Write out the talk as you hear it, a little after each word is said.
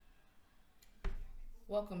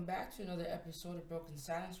Welcome back to another episode of Broken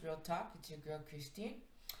Silence Real Talk. It's your girl Christine.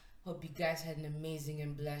 Hope you guys had an amazing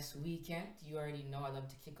and blessed weekend. You already know I love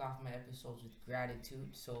to kick off my episodes with gratitude.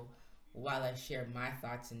 So while I share my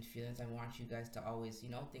thoughts and feelings, I want you guys to always,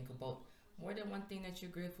 think about more than one thing that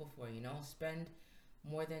you're grateful for. Spend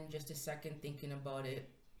more than just a second thinking about it.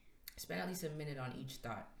 Spend at least a minute on each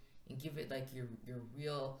thought and give it like your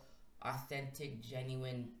real, authentic,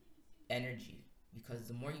 genuine energy, because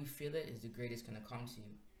the more you feel it is the greater it's going to come to you.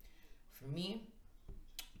 For me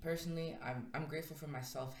personally, I'm grateful for my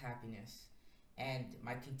self-happiness and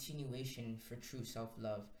my continuation for true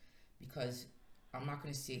self-love, because I'm not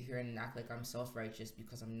going to sit here and act like I'm self-righteous,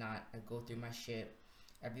 because I'm not. I go through my shit.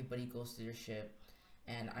 Everybody goes through their shit,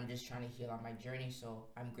 and I'm just trying to heal on my journey. So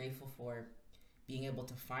I'm grateful for being able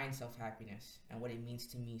to find self-happiness and what it means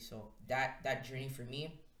to me. So that journey for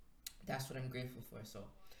me, that's what I'm grateful for. So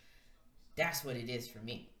that's what it is for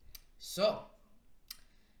me. So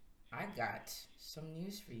I got some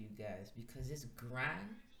news for you guys, because it's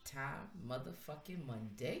grind time motherfucking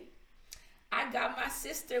Monday. I got my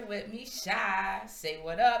sister with me, Shy. Say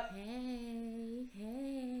what up. Hey.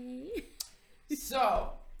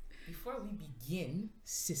 So before we begin,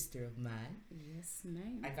 sister of mine, Yes,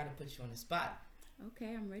 ma'am. I gotta put you on the spot.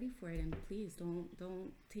 Okay, I'm ready for it, and please don't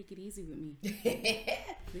take it easy with me.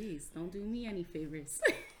 Please don't do me any favors.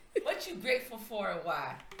 What you grateful for and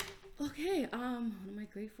why? Okay, what am I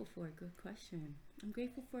grateful for? Good question. I'm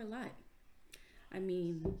grateful for a lot. I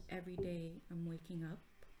mean, every day I'm waking up.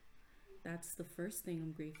 That's the first thing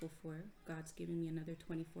I'm grateful for. God's giving me another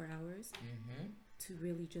 24 hours to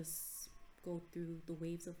really just go through the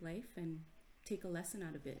waves of life and take a lesson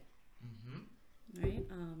out of it. Right?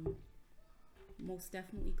 Most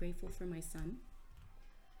definitely grateful for my son.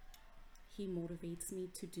 He motivates me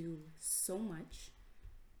to do so much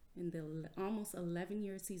in the almost 11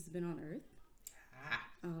 years he's been on earth.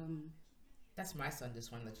 That's my son,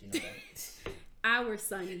 just want to let you know that. Our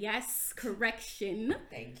son, yes, correction.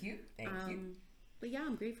 Thank you. But yeah,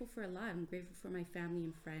 I'm grateful for a lot. I'm grateful for my family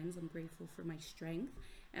and friends. I'm grateful for my strength.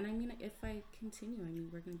 And I mean, if I continue,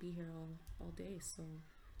 we're going to be here all day. So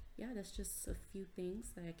yeah, that's just a few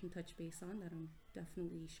things that I can touch base on that I'm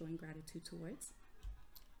definitely showing gratitude towards.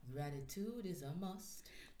 Gratitude is a must.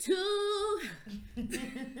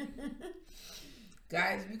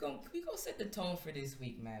 Guys, we gonna set the tone for this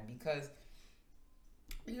week, man, because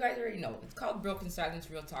you guys already know it's called Broken Silence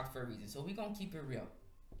Real Talk for a reason. So we gonna keep it real.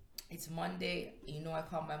 It's Monday. I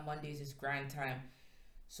call my Mondays is grind time.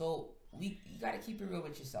 So you gotta keep it real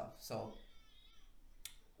with yourself. So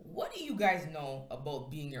what do you guys know about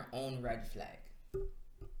being your own red flag?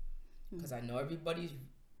 Because I know everybody's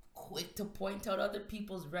quick to point out other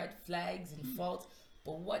people's red flags and faults,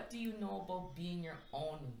 but what do you know about being your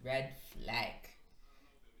own red flag?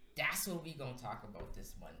 That's what we gonna talk about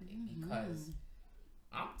this Monday, because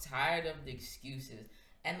I'm tired of the excuses.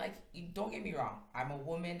 And don't get me wrong, I'm a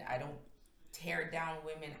woman. I don't tear down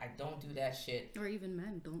women. I don't do that shit. Or even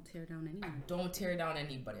men, don't tear down anyone. I don't tear down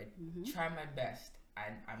anybody. Try my best.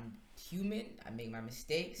 I'm human. I make my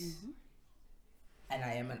mistakes, and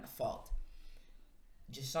I am at fault.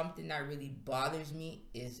 Just something that really bothers me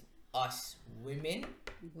is us women.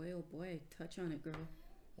 Boy, oh boy, touch on it, girl.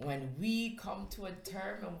 When we come to a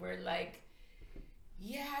term and we're like,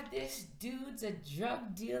 yeah, this dude's a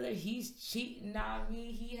drug dealer, he's cheating on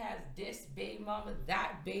me, he has this baby mama,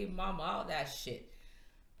 that baby mama, all that shit.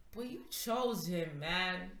 But you chose him,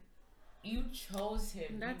 man. You chose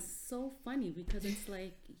him. That's so funny, because it's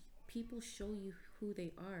like people show you who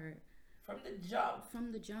they are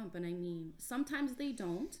from the jump. And I mean, sometimes they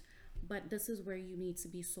don't, but this is where you need to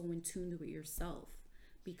be so in tune with yourself,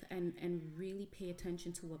 and really pay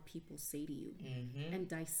attention to what people say to you, and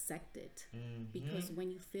dissect it. Because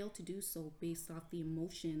when you fail to do so based off the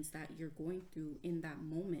emotions that you're going through in that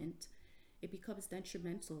moment, it becomes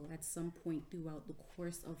detrimental at some point throughout the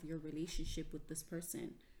course of your relationship with this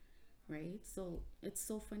person, right? So it's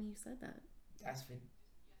so funny you said that. That's for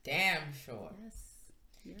damn sure.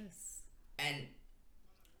 Yes. And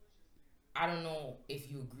I don't know if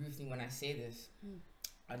you agree with me when I say this.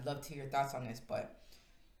 I'd love to hear your thoughts on this, but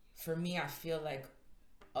for me, I feel like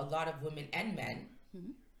a lot of women and men,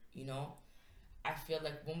 I feel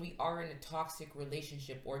like when we are in a toxic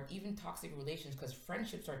relationship, or even toxic relations, because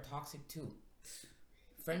friendships are toxic too.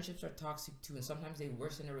 And sometimes they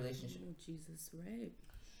worsen a relationship. Oh, Jesus, right.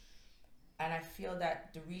 And I feel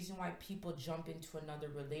that the reason why people jump into another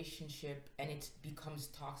relationship and it becomes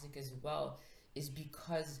toxic as well is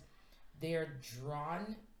because they are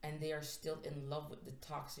drawn and they are still in love with the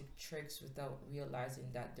toxic tricks without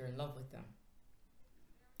realizing that they're in love with them.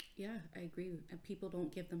 Yeah, I agree. And people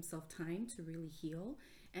don't give themselves time to really heal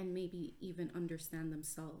and maybe even understand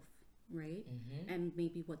themselves, right? Mm-hmm. And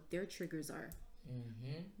maybe what their triggers are,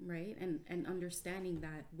 Mm-hmm. right? And understanding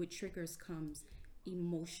that with triggers comes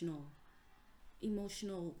emotional,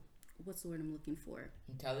 emotional. What's the word I'm looking for?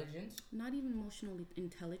 Intelligence. Not even emotional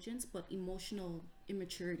intelligence, but emotional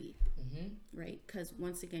immaturity, Mm-hmm. right? Because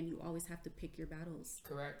once again, you always have to pick your battles.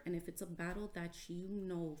 Correct. And if it's a battle that you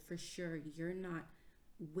know for sure you're not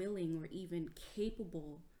willing or even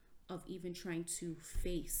capable of even trying to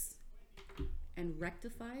face and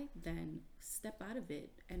rectify, then step out of it.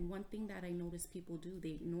 And one thing that I notice people do,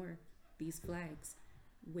 they ignore these flags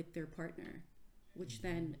with their partner, which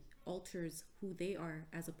then alters who they are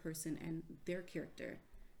as a person and their character.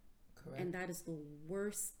 Correct. And that is the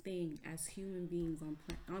worst thing as human beings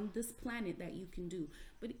on this planet that you can do.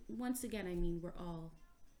 But once again, I mean, we're all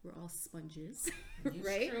sponges, It's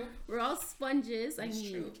right? true. We're all sponges. I It's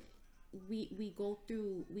mean, true. we go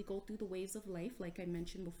through the waves of life, like I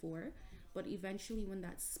mentioned before. But eventually, when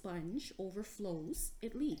that sponge overflows,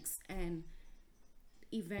 it leaks, and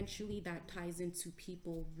eventually that ties into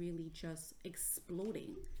people really just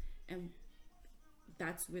exploding, and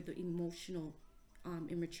that's where the emotional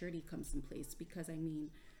immaturity comes in place, because I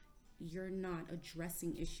mean, you're not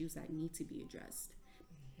addressing issues that need to be addressed.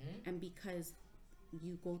 Mm-hmm. And because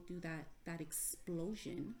you go through that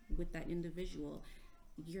explosion with that individual,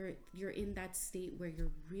 you're in that state where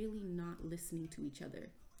you're really not listening to each other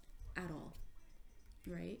at all,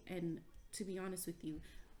 right? And to be honest with you,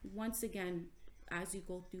 once again, as you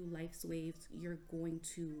go through life's waves, you're going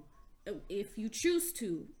to, if you choose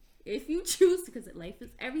to, because life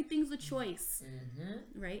is, everything's a choice,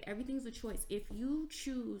 Mm-hmm. right? Everything's a choice. If you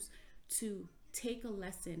choose to take a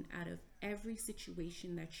lesson out of every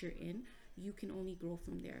situation that you're in, you can only grow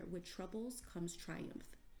from there. With troubles comes triumph,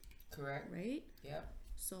 Correct. right? Yep.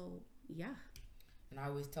 So, yeah. And I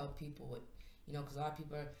always tell people, because a lot of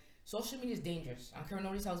people are, social media is dangerous. I don't care what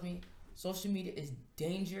nobody tells me. Social media is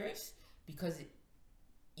dangerous because,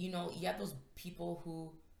 you have those people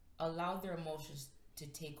who allow their emotions to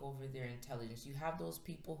take over their intelligence. You have those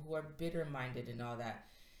people who are bitter-minded and all that.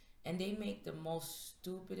 And they make the most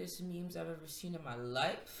stupidest memes I've ever seen in my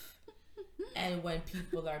life. And when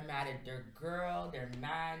people are mad at their girl, their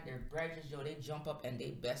man, their brothers, they jump up and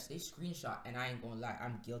they screenshot. And I ain't gonna lie,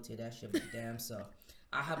 I'm guilty of that shit with damn self.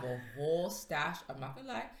 I have a whole stash, I'm not gonna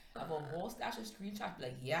lie, I have a whole stash of screenshots.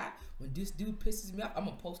 Like, yeah, when this dude pisses me off, I'm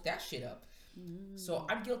gonna post that shit up. So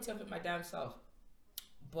I'm guilty of it my damn self.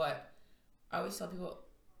 But I always tell people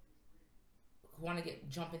who want to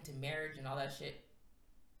jump into marriage and all that shit,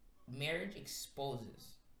 marriage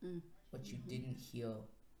exposes what you didn't heal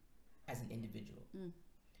as an individual.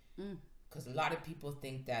 Because a lot of people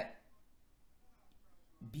think that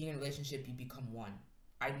being in a relationship, you become one.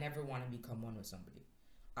 I never want to become one with somebody.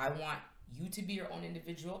 I want you to be your own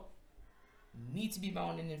individual, me to be my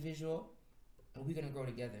own individual, and we're going to grow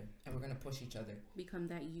together, and we're going to push each other. Become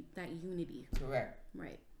that unity. Correct.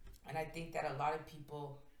 Right. And I think that a lot of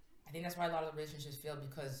people, I think that's why a lot of relationships fail,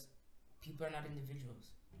 because people are not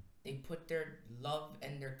individuals. They put their love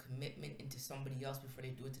and their commitment into somebody else before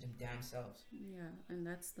they do it to them damn selves. Yeah, and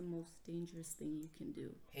that's the most dangerous thing you can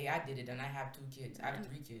do. Hey, I did it, and I have 2 kids. I have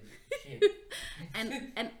 3 kids. Shit.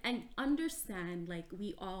 and understand, like,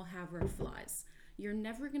 we all have our flaws. You're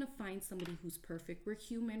never gonna find somebody who's perfect. We're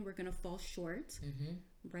human. We're gonna fall short,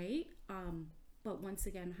 right? But once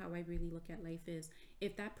again, how I really look at life is,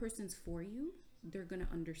 if that person's for you, they're gonna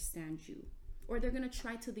understand you, or they're gonna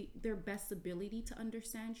try to their best ability to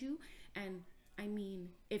understand you. And I mean,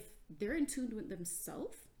 if they're in tune with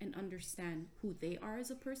themselves and understand who they are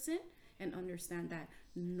as a person, and understand that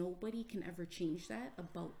nobody can ever change that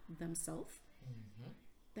about themselves,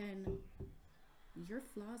 then your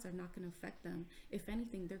flaws are not going to affect them. If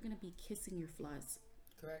anything, they're going to be kissing your flaws.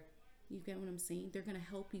 Correct. You get what I'm saying? They're going to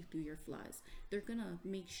help you through your flaws. They're going to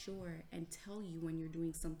make sure and tell you when you're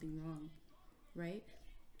doing something wrong, right?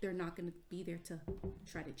 They're not going to be there to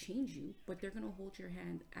try to change you, but they're going to hold your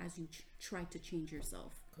hand as you try to change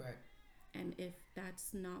yourself. Correct. And if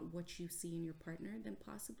that's not what you see in your partner, then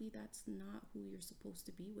possibly that's not who you're supposed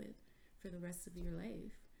to be with for the rest of your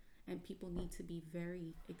life. And people need to be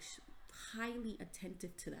very highly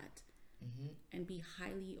attentive to that, and be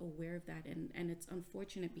highly aware of that. And it's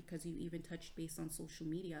unfortunate, because you even touched base on social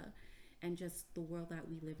media and just the world that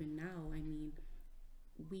we live in now. I mean,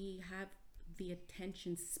 we have the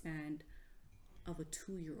attention span of a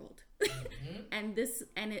 2-year-old. And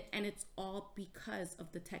it's all because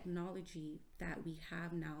of the technology that we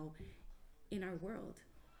have now in our world.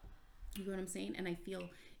 You know what I'm saying? And I feel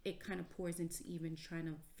it kind of pours into even trying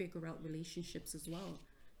to figure out relationships as well.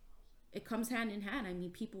 it comes hand in hand. I mean,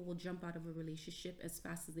 people will jump out of a relationship as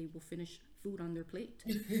fast as they will finish food on their plate.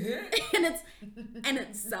 and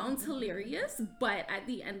it sounds hilarious, but at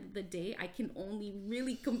the end of the day, I can only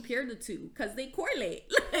really compare the two because they correlate.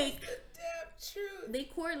 Like, damn true. They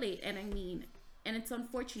correlate. And I mean, and it's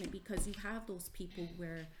unfortunate because you have those people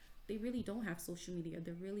where they really don't have social media.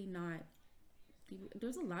 They're really not.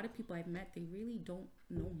 There's a lot of people I've met, they really don't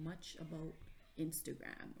know much about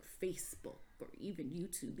Instagram or Facebook or even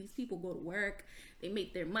YouTube. These people go to work, they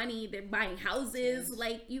make their money, they're buying houses, yes.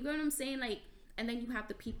 Like, you know what I'm saying? Like, and then you have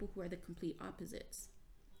the people who are the complete opposites,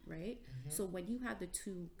 right? So when you have the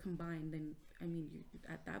two combined, then I mean, you,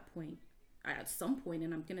 at that point, at some point,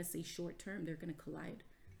 and I'm gonna say short term, they're gonna collide.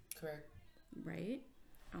 Correct. Right?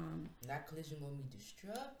 That collision gonna be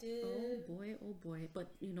destructive. Oh boy.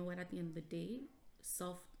 But you know what? At the end of the day,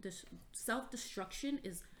 self-destruction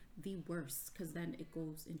is the worst because then it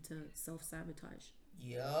goes into self-sabotage.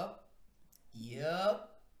 Yup.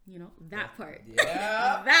 You know, that part.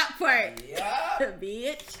 Yeah. That part. Yeah.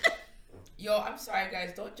 Bitch. Yo, I'm sorry,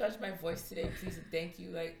 guys. Don't judge my voice today, please and thank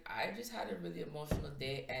you. Like, I just had a really emotional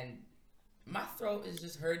day and my throat is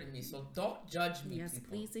just hurting me, so don't judge me. Yes, people.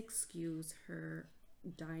 Please excuse her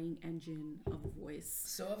dying engine of a voice.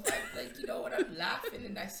 So if I, like, you know, when I'm laughing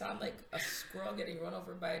and I sound like a squirrel getting run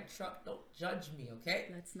over by a truck, don't judge me, okay?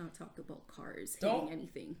 Let's not talk about cars hitting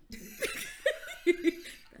anything.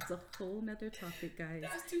 That's a whole nother topic, guys.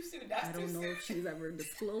 That's too soon. I don't know if she's ever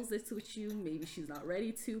disclosed this with you. Maybe she's not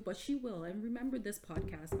ready to, but she will. And remember this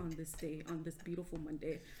podcast on this day, on this beautiful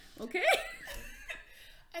Monday. Okay?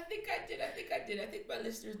 I think I did. I think my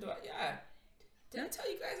listeners know. Yeah. Did I tell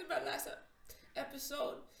you guys about last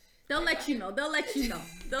episode? They'll let you know.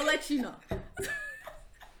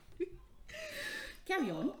 Carry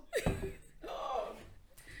on. Oh,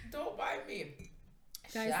 don't mind me.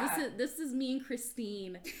 Guys, this is me and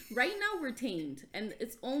Christine. Right now we're tamed, and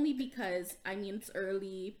it's only because, I mean, it's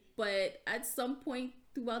early, but at some point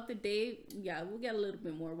throughout the day, yeah, we'll get a little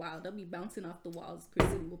bit more wild. I'll be bouncing off the walls.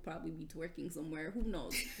 Christine will probably be twerking somewhere. Who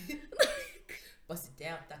knows? Bust it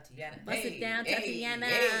down, Tatiana. Tatiana.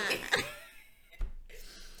 Hey.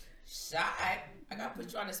 Shy. I gotta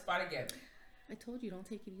put you on the spot again. I told you, don't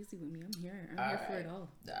take it easy with me. I'm here for it all.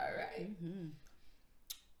 All right.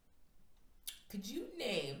 Could you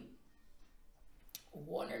name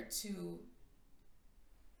one or two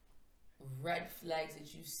red flags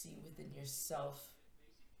that you see within yourself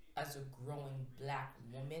as a growing Black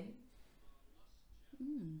woman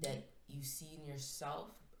that you see in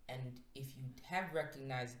yourself? And if you have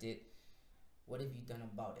recognized it, what have you done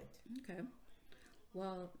about it? Okay.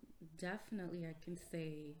 Well, definitely I can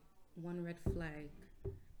say one red flag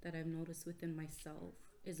that I've noticed within myself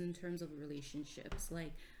is in terms of relationships.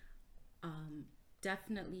 Like,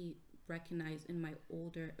 definitely recognize in my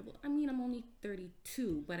older, I mean, I'm only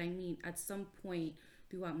 32, but I mean, at some point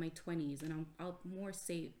throughout my 20s, and I'll more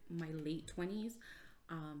say my late 20s,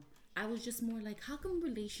 I was just more like, how come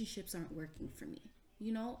relationships aren't working for me?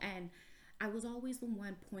 You know, and I was always the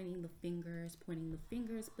one pointing the fingers,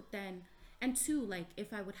 but then, and two, like,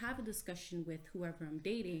 if I would have a discussion with whoever I'm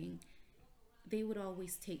dating, they would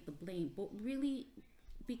always take the blame, but really,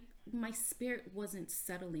 my spirit wasn't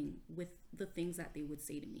settling with the things that they would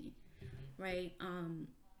say to me, right? And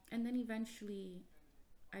then eventually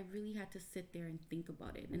I really had to sit there and think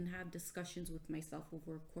about it and have discussions with myself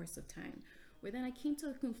over a course of time, where then I came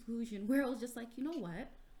to a conclusion where I was just like, you know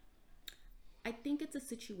what? I think it's a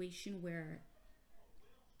situation where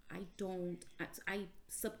I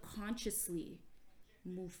subconsciously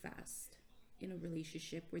move fast in a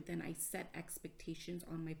relationship where then I set expectations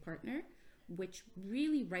on my partner, which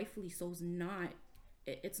really rightfully so is not,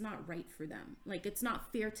 it's not right for them. Like, it's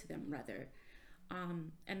not fair to them, rather.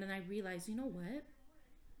 And then I realized, you know what?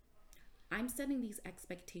 I'm setting these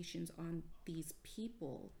expectations on these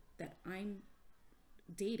people that I'm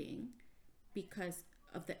dating because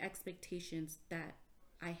of the expectations that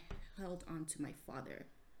I held on to my father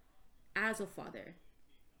as a father.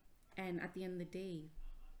 And at the end of the day,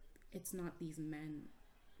 it's not these men's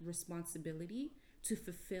responsibility to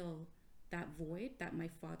fulfill that void that my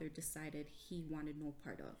father decided he wanted no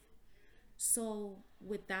part of. So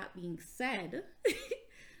with that being said,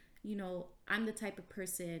 you know, I'm the type of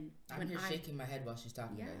person. I'm here shaking my head while she's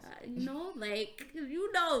talking. Yeah, guys. you know, like, you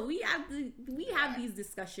know, we have these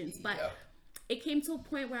discussions, but it came to a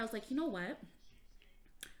point where I was like, you know what?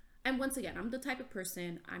 And once again, I'm the type of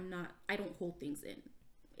person, I don't hold things in.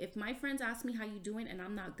 If my friends ask me how you doing and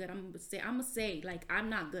I'm not good, I'm gonna say like, I'm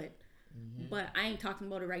not good. But I ain't talking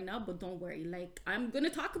about it right now, but don't worry. Like, I'm going to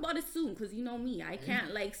talk about it soon because you know me. I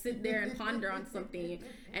can't, like, sit there and ponder on something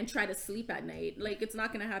and try to sleep at night. Like, it's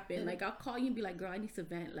not going to happen. Like, I'll call you and be like, girl, I need to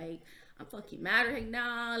vent. Like, I'm fucking mad right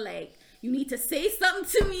now. Like, you need to say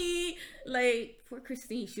something to me. Like, for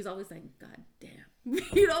Christine, she's always like, God damn.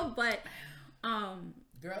 You know, but...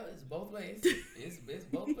 Girl, it's both ways. It's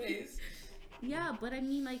both ways. Yeah, but I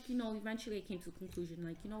mean, like, you know, eventually I came to the conclusion,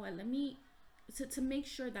 like, you know what, let me... To make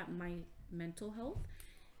sure that my mental health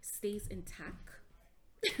stays intact,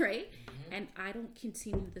 right? And I don't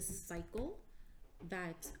continue this cycle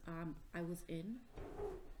that I was in,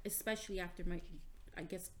 especially after I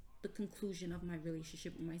guess, the conclusion of my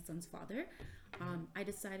relationship with my son's father. I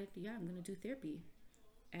decided, yeah, I'm going to do therapy.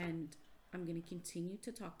 And I'm going to continue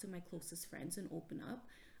to talk to my closest friends and open up.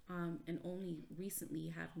 And only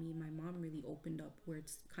recently have me and my mom really opened up, where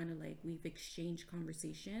it's kind of like we've exchanged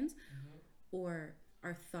conversations or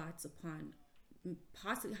our thoughts upon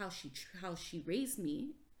possibly how she raised me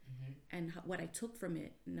and what I took from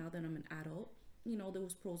it now that I'm an adult. You know, there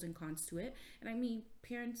was pros and cons to it. And I mean,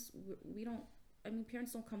 parents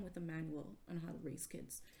don't come with a manual on how to raise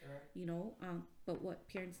kids, you know, but what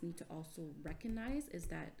parents need to also recognize is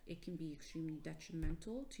that it can be extremely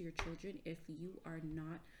detrimental to your children if you are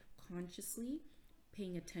not consciously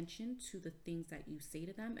paying attention to the things that you say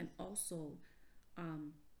to them. And also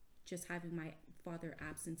just having my father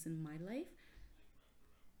absence in my life,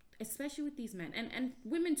 especially with these men and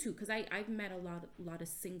women too, because I've met a lot of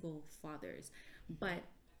single fathers. But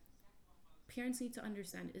parents need to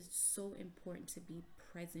understand it's so important to be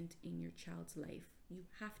present in your child's life. You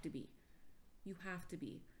have to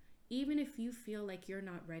be. Even if you feel like you're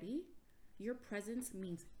not ready, your presence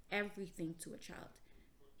means everything to a child.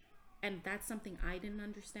 And that's something I didn't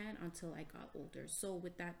understand until I got older. So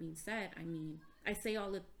with that being said, I mean, I say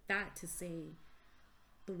all of that to say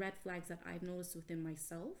the red flags that I've noticed within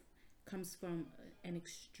myself comes from an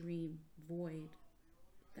extreme void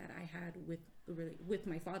that I had with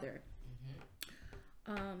my father.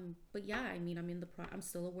 But yeah, I mean, I'm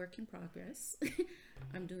still a work in progress.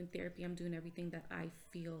 I'm doing therapy. I'm doing everything that I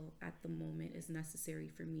feel at the moment is necessary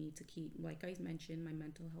for me to keep, like I mentioned, my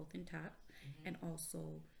mental health intact, and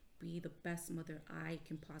also be the best mother I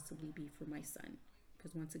can possibly be for my son.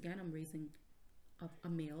 Because once again, I'm raising a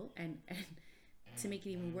male, and to make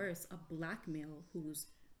it even worse, a black male who's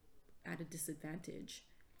at a disadvantage,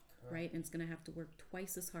 right? And it's gonna have to work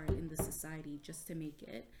twice as hard in this society just to make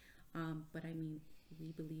it. But I mean,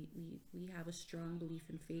 we have a strong belief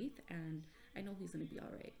in faith, and I know he's gonna be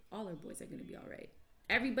all right. All our boys are gonna be all right.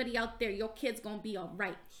 Everybody out there, your kid's gonna be all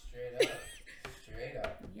right. Straight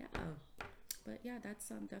up. Yeah. But yeah, that's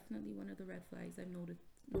definitely one of the red flags I've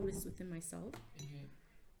noticed within myself.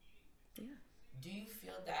 Yeah. Do you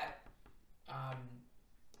feel that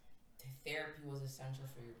therapy was essential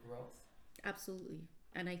for your growth? Absolutely.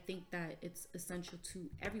 And I think that it's essential to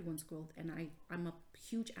everyone's growth, and I'm a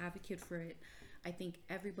huge advocate for it. I think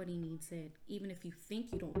everybody needs it. Even if you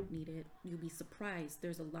think you don't need it, you'll be surprised.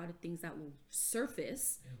 There's a lot of things that will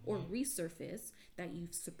surface or resurface that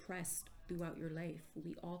you've suppressed throughout your life.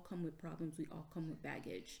 We all come with problems. We all come with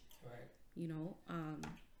baggage. Right. You know,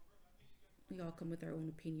 we all come with our own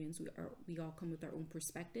opinions. We all come with our own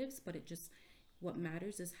perspectives, but what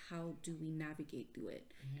matters is how do we navigate through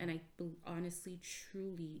it. And I honestly,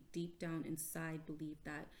 truly, deep down inside believe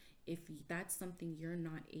that if that's something you're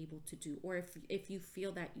not able to do, or if you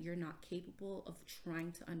feel that you're not capable of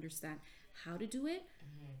trying to understand how to do it,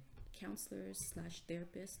 counselors /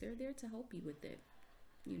 therapists, they're there to help you with it.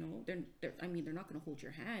 You know, they're not going to hold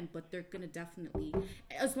your hand, but they're going to definitely,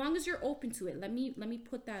 as long as you're open to it. Let me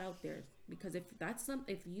put that out there, because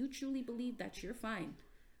if you truly believe that you're fine,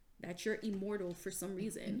 that you're immortal for some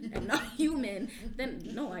reason and not human, then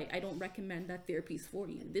no, I don't recommend that therapy's for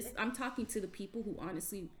you. I'm talking to the people who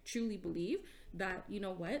honestly, truly believe that, you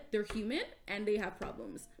know what, they're human and they have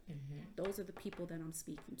problems. Those are the people that I'm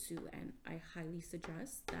speaking to, and I highly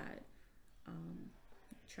suggest that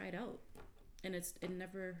try it out. And it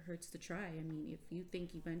never hurts to try. I mean, if you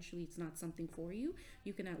think eventually it's not something for you,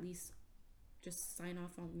 you can at least just sign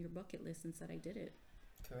off on your bucket list and said, I did it.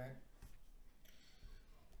 Correct.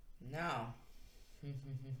 Now.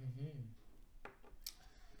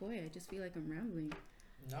 Boy, I just feel like I'm rambling.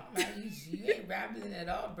 No, man, you ain't rambling at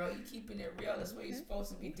all, bro. You keeping it real. That's what you're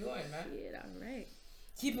supposed to be doing, man. Yeah, all right.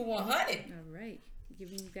 Keep it 100. All right.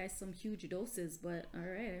 Giving you guys some huge doses, but all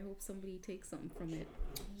right. I hope somebody takes something from it.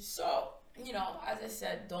 So, you know, as I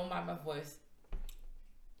said, don't mind my voice.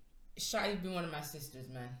 Shy, you've been one of my sisters,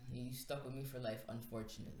 man. You stuck with me for life,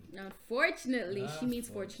 unfortunately. Unfortunately, she means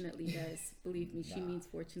fortunately, guys. Believe me, she means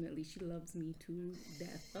fortunately. She loves me to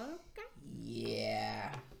death. Okay.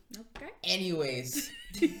 Yeah. Okay. Anyways,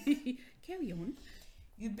 Carry on.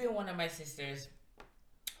 you've been one of my sisters.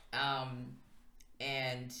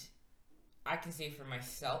 And I can say for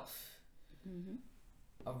myself,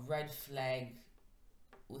 a red flag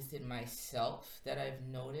within myself that I've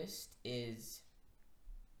noticed is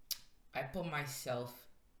I put myself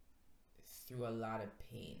through a lot of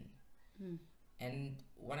pain. And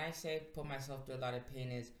when I say put myself through a lot of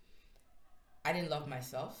pain is I didn't love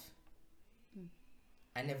myself.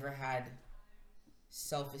 I never had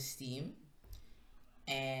self-esteem,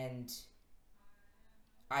 and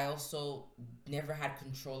I also never had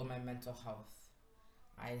control of my mental health.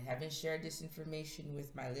 I haven't shared this information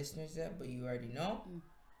with my listeners yet, but you already know.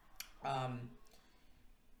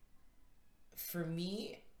 For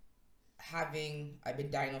me, I've been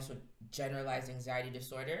diagnosed with generalized anxiety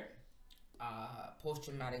disorder,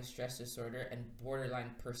 post-traumatic stress disorder, and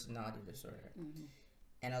borderline personality disorder.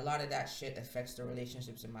 And a lot of that shit affects the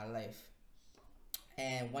relationships in my life.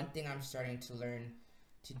 And one thing I'm starting to learn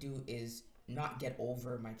to do is not get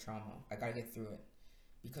over my trauma. I gotta get through it.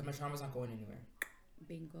 Because my trauma's not going anywhere.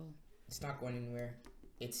 Bingo. It's not going anywhere.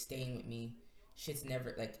 It's staying with me. Shit's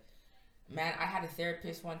never, like, man, I had a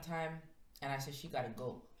therapist one time, and I said she gotta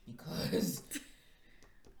go. Because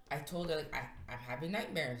I told her, like, I'm having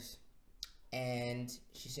nightmares. And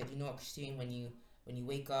she said, you know what, Christine, when you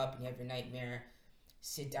wake up and you have your nightmare,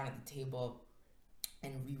 sit down at the table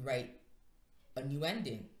and rewrite a new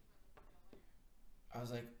ending. I was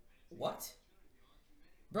like, what?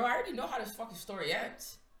 Bro, I already know how this fucking story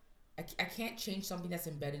ends. I can't change something that's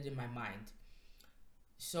embedded in my mind.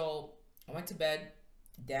 So I went to bed.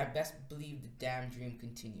 Best believe the damn dream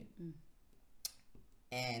continued.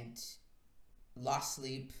 And lost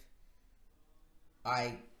sleep.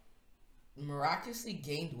 I miraculously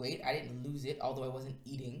gained weight. I didn't lose it, although I wasn't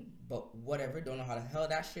eating. But whatever. Don't know how the hell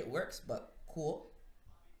that shit works, but cool.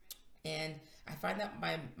 And I found that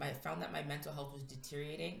my mental health was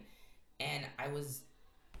deteriorating, and I was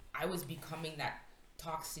becoming that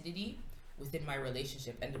toxicity within my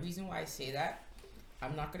relationship. And the reason why I say that,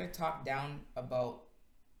 I'm not gonna talk down about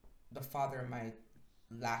the father of my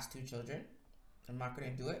last two children. I'm not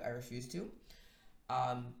gonna do it. I refuse to,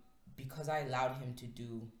 because I allowed him to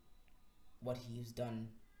do what he's done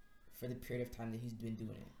for the period of time that he's been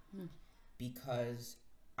doing it. Because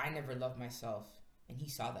I never loved myself, and he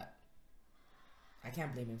saw that. I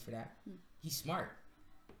can't blame him for that. He's smart.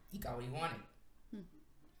 He got what he wanted.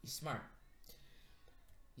 He's smart.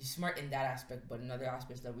 He's smart in that aspect, but in other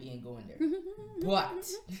aspects that we ain't going there.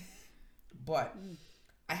 But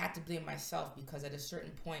I had to blame myself, because at a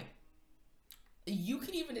certain point, you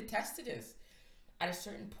can even attest to this. At a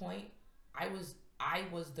certain point, I was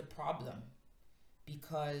the problem,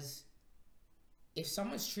 because if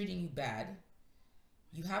someone's treating you bad,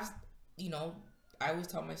 you have, I always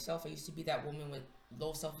tell myself I used to be that woman with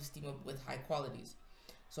low self-esteem with high qualities.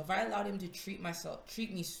 So if I allowed him to treat me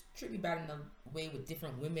bad in a way with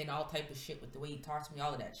different women, all type of shit, with the way he talks to me,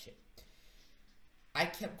 all of that shit, I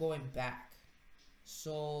kept going back.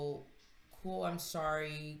 So cool, I'm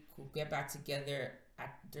sorry, cool, get back together.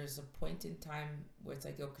 There's a point in time where it's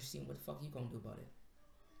like, yo, Christine, what the fuck are you gonna do about it?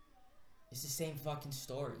 It's the same fucking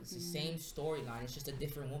story. It's the same storyline. It's just a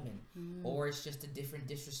different woman, or it's just a different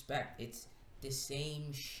disrespect. It's the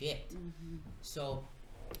same shit. So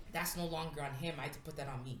that's no longer on him. I had to put that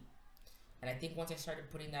on me. And I think once I started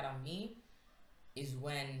putting that on me is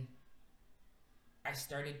when I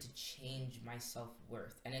started to change my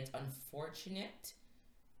self-worth. And it's unfortunate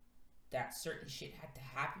that certain shit had to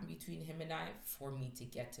happen between him and I for me to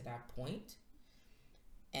get to that point.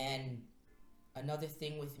 And another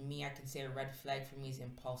thing with me, I can say a red flag for me is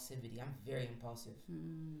impulsivity. I'm very impulsive.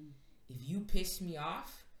 If you piss me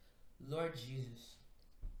off, Lord Jesus,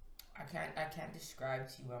 I can't describe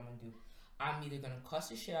to you what I'm gonna do. I'm either gonna cuss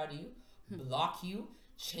the shit out of you, block you,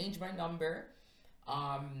 change my number,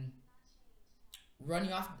 run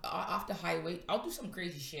you off the highway. I'll do some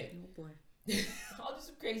crazy shit. Oh boy. I'll do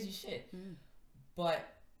some crazy shit.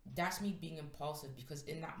 But that's me being impulsive, because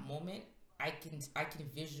in that moment, I can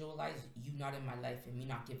visualize you not in my life and me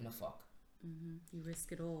not giving a fuck. You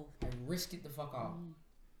risk it all. I risked it the fuck off.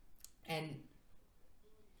 And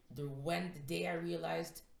the day I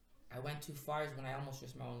realized I went too far is when I almost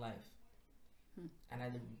risked my own life. And I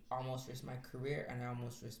almost risked my career, and I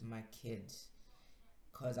almost risked my kids,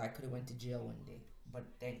 because I could have went to jail one day, but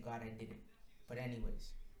thank God I didn't. But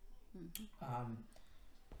anyways,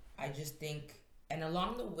 I just think, and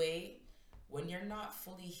along the way, when you're not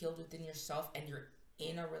fully healed within yourself and you're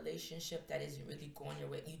in a relationship that isn't really going your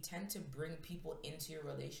way, you tend to bring people into your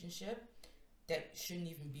relationship that shouldn't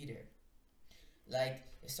even be there. Like,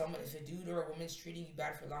 if a dude or a woman's treating you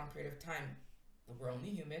bad for a long period of time, we're only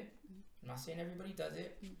human. I'm not saying everybody does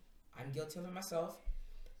it. I'm guilty of it myself.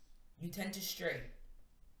 You tend to stray.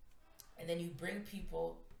 And then you bring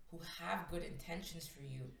people who have good intentions for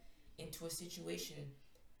you into a situation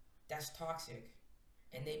that's toxic.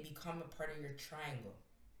 And they become a part of your triangle.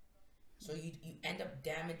 So you end up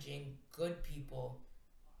damaging good people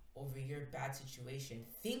over your bad situation,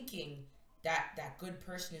 thinking that good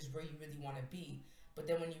person is where you really want to be. But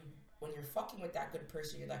then when you're fucking with that good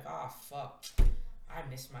person, you're like, oh fuck, I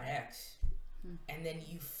miss my ex. And then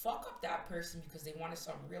you fuck up that person because they wanted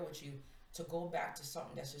something real with you to go back to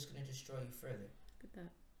something that's just going to destroy you further. Look at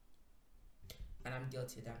that. And I'm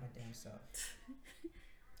guilty of that my damn self.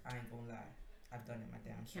 I ain't gonna lie. I've done it my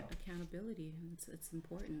damn self. Accountability, it's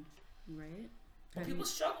important, right? But people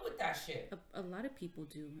struggle with that shit. A lot of people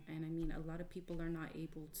do, and I mean, a lot of people are not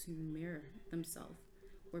able to mirror themselves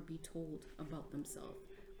or be told about themselves.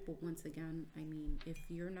 But once again, I mean, if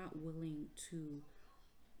you're not willing to,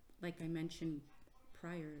 like I mentioned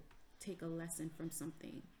prior, take a lesson from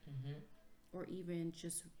something, or even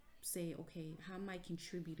just say, okay, how am I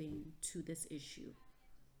contributing to this issue?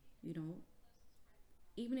 You know,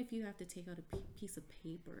 even if you have to take out a piece of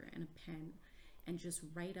paper and a pen and just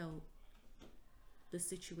write out the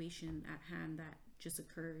situation at hand that just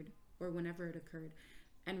occurred or whenever it occurred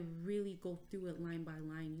and really go through it line by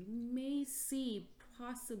line, you may see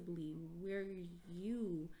possibly where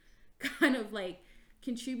you kind of like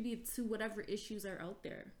contributed to whatever issues are out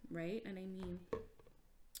there, right? And I mean,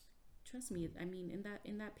 trust me, I mean,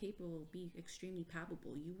 in that paper will be extremely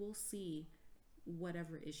palpable. You will see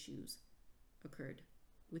whatever issues occurred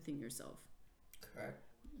within yourself. Correct.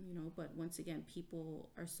 You know, but once again, people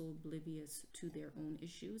are so oblivious to their own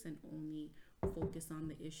issues and only focus on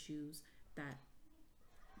the issues that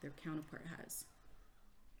their counterpart has.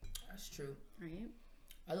 That's true. Right?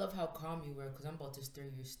 I love how calm you were because I'm about to stir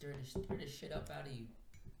the shit up out of you.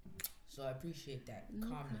 So I appreciate that. No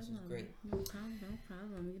Calmness problem. is great. No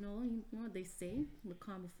problem. You know what they say? The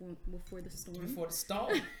calm before the storm. Before the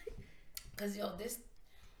storm. Because,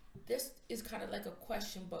 this is kind of like a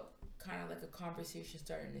question, but kind of like a conversation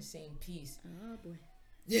started in the same piece. Oh, boy.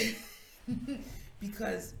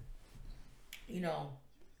 Because, I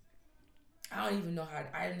don't even know how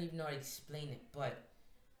to explain it, but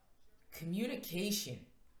communication.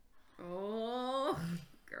 Oh,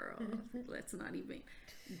 girl. Let's not even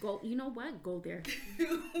go. You know what? Go there.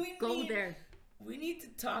 Go there. We need to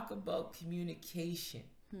talk about communication.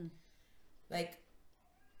 Like,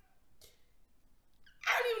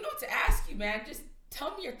 I don't even know what to ask you, man. Just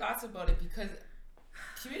tell me your thoughts about it, because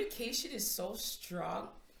communication is so strong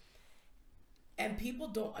and people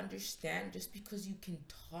don't understand. Just because you can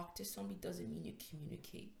talk to somebody doesn't mean you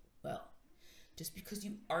communicate well. Just because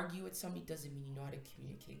you argue with somebody doesn't mean you know how to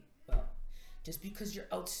communicate well. Just because you're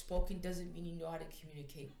outspoken doesn't mean you know how to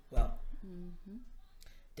communicate well.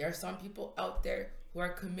 There are some people out there who are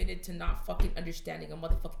committed to not fucking understanding a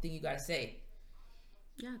motherfucking thing you gotta say.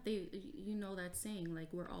 Yeah, you know that saying, like,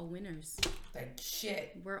 we're all winners. Like,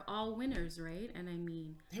 shit. We're all winners, right? And I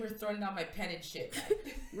mean, they were throwing down my pen and shit.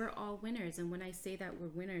 We're all winners. And when I say that we're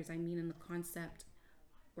winners, I mean in the concept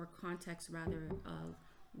or context rather of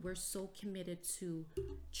we're so committed to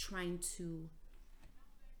trying to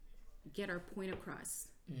get our point across,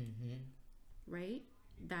 right?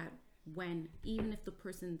 That when even if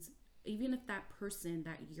that person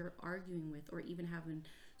that you're arguing with or even having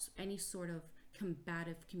any sort of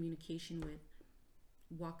combative communication with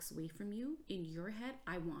walks away from you, in your head,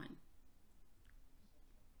 I won.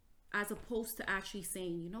 As opposed to actually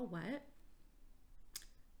saying, you know what?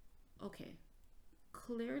 Okay,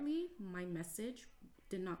 clearly my message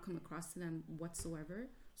did not come across to them whatsoever.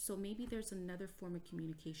 So maybe there's another form of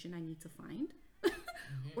communication I need to find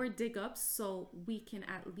or dig up, so we can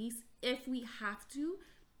at least, if we have to,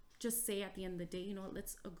 just say at the end of the day, you know what,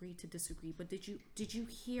 let's agree to disagree. But did you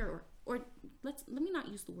hear or let me not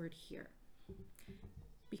use the word hear,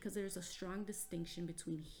 because there's a strong distinction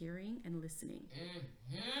between hearing and listening.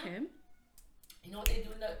 Okay? You know what they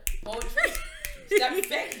do in the poetry? Step your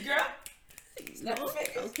fingers, girl. Snap your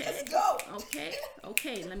fingers. Okay. Let's go.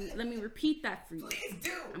 Okay. Let me repeat that for you. Please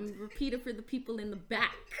do. I'm gonna repeat it for the people in the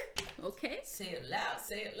back. Okay? Say it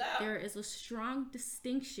loud. There is a strong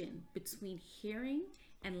distinction between hearing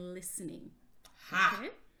and listening. Ha. Okay?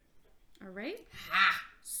 All right? Ha.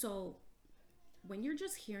 So when you're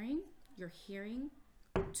just hearing, you're hearing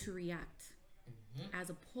to react, as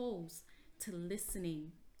opposed to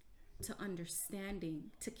listening to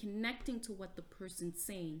understanding, to connecting to what the person's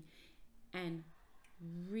saying, and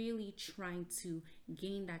really trying to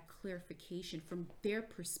gain that clarification from their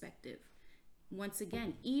perspective. Once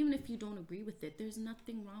again, even if you don't agree with it, there's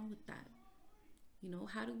nothing wrong with that. You know,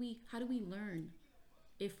 how do we learn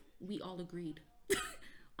if we all agreed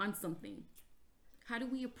on something? How do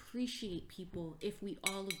we appreciate people if we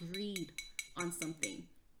all agreed on something?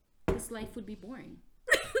 This life would be boring.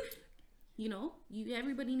 You know,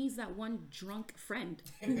 everybody needs that one drunk friend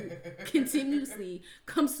who continuously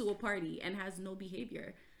comes to a party and has no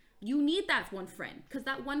behavior. You need that one friend, because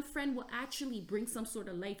that one friend will actually bring some sort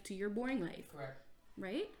of life to your boring life. Correct.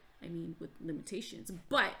 Right? I mean, with limitations,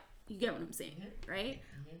 but you get what I'm saying, right?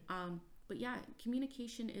 But yeah,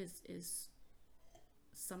 communication is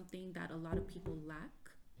something that a lot of people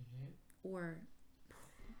lack. Or,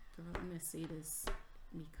 girl, I'm gonna say this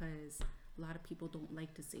because a lot of people don't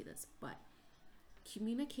like to say this, but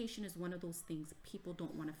communication is one of those things people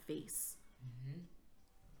don't want to face.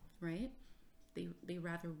 Right? They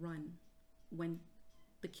rather run when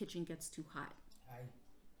the kitchen gets too hot.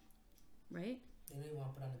 Right? They don't even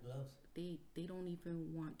want to put on the gloves. They don't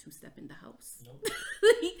even want to step in the house. Nope.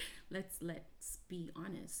 let's be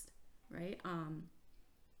honest, right?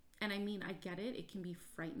 And I mean, I get it. It can be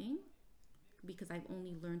frightening because I've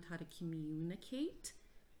only learned how to communicate,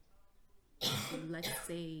 let's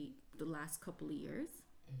say, the last couple of years,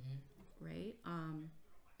 right?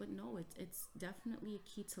 But no, it's definitely a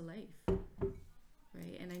key to life,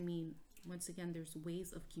 right? And I mean, once again, there's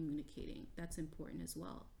ways of communicating. That's important as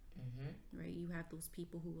well, right? You have those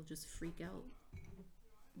people who will just freak out,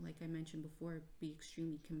 like I mentioned before, be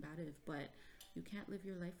extremely combative, but you can't live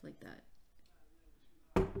your life like that,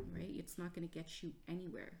 right? It's not going to get you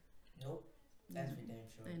anywhere. Nope. That's for damn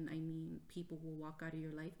sure. And I mean, people will walk out of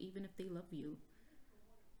your life even if they love you,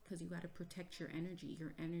 because you got to protect your energy.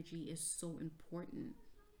 Your energy is so important,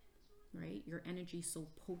 right? Your energy is so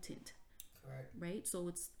potent. Correct. Right? So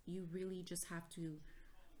you really just have to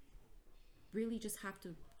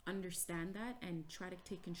understand that and try to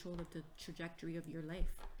take control of the trajectory of your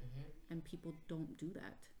life. And people don't do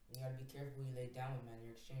that. You gotta be careful who you lay down with, man.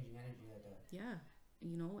 You're exchanging energy like that. Yeah.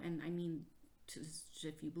 You know, and I mean,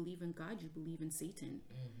 if you believe in God, you believe in Satan.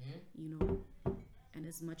 You know, and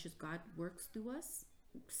as much as God works through us,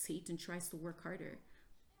 Satan tries to work harder.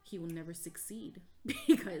 He will never succeed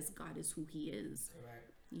because God is who he is.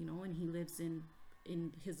 Correct. You know, and he lives in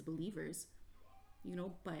his believers, you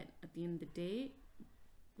know. But at the end of the day,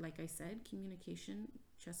 like I said, communication,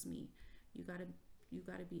 trust me, you gotta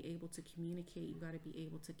be able to communicate, you gotta be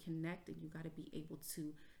able to connect, and you gotta be able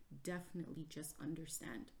to definitely just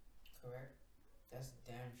understand. Correct. That's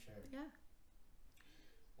damn sure. Yeah.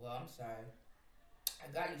 Well, I'm sorry. I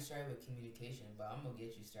got you started with communication, but I'm gonna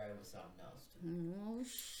get you started with something else too. Oh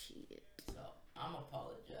shit. So I'm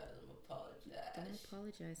apologize. Don't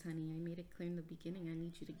apologize, honey. I made it clear in the beginning. I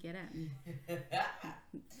need you to get at me.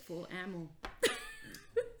 Full ammo.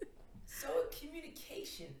 So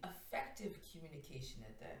communication, effective communication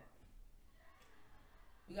at that.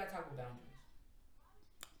 We gotta talk about boundaries.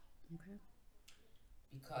 Okay.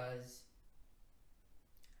 Because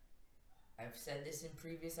I've said this in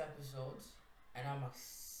previous episodes, and I'm gonna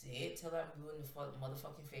say it till I'm blue in the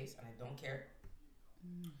motherfucking face, and I don't care.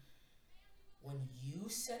 When you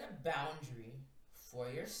set a boundary for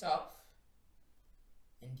yourself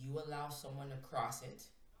and you allow someone to cross it,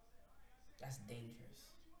 that's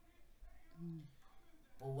dangerous.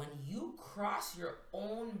 But when you cross your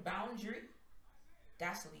own boundary,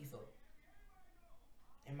 that's lethal,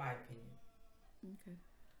 in my opinion. Okay.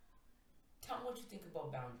 Tell me what you think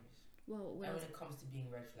about boundaries. Well, and when it comes to being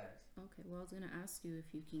red flags. Okay, well, I was going to ask you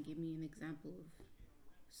if you can give me an example of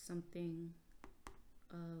something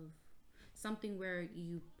where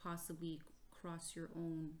you possibly cross your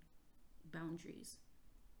own boundaries,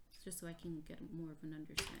 just so I can get more of an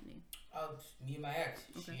understanding. Oh, me and my ex.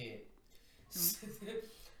 Okay. Shit.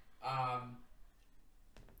 I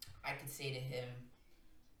could say to him,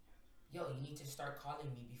 yo, you need to start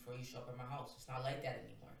calling me before you show up at my house. It's not like that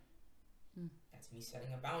anymore. That's me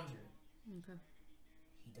setting a boundary. Okay.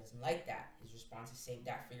 He doesn't like that. His response is save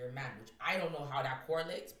that for your man, which I don't know how that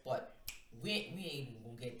correlates, but we ain't even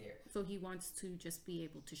gonna get there. So he wants to just be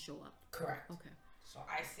able to show up. Correct. Okay. So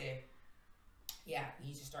I said, yeah, you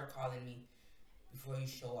need to start calling me before you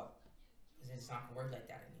show up, because it's not gonna work like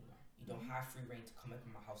that anymore. You don't have free reign to come up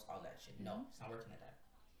in my house, all that shit. No, it's not working like that.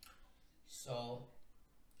 So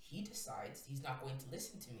he decides he's not going to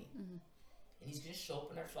listen to me. And he's going to show up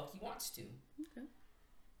whenever the fuck he wants to. Okay.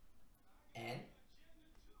 And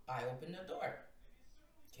I open the door.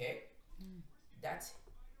 Okay? That's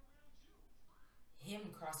him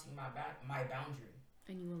crossing my boundary.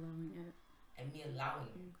 And you allowing it. And me allowing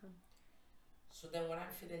it. Okay. So then when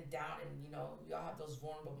I'm feeling down and, you know, we all have those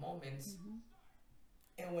vulnerable moments,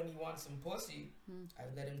 and when he wants some pussy, I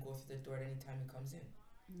let him go through the door at any time he comes in.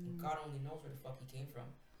 And God only knows where the fuck he came from.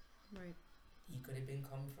 Right. He could have been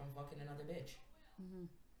coming from fucking another bitch.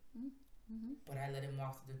 But I let him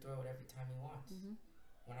walk through the door whatever time he wants.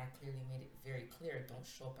 When I clearly made it very clear, don't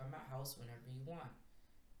show up at my house whenever you want.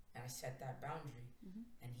 And I set that boundary.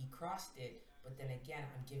 And he crossed it, but then again,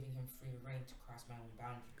 I'm giving him free reign to cross my own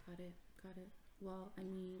boundary. Got it. Well, I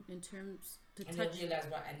mean, in terms to and touch... then realize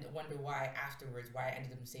why, and wonder why afterwards, why I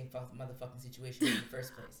ended up in the same motherfucking situation in the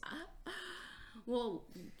first place. Well,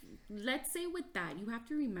 let's say with that, you have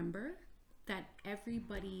to remember that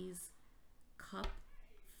everybody's cup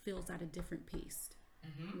fills at a different pace,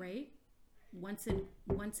 right? Once it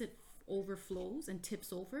overflows and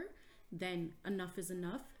tips over, then enough is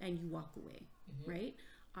enough, and you walk away, right?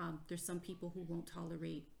 There's some people who won't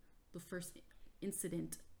tolerate the first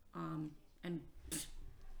incident, and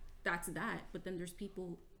that's that. But then there's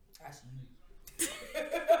people. That's you.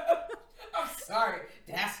 I'm sorry,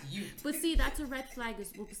 that's you. But see, that's a red flag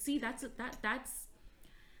as well. See, that's okay.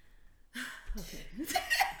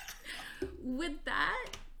 With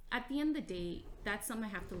that, at the end of the day, that's something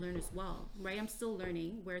I have to learn as well, right? I'm still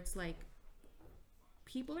learning, where it's like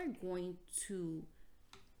people are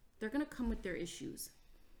they're gonna come with their issues.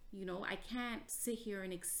 You know, I can't sit here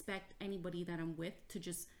and expect anybody that I'm with to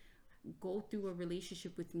just go through a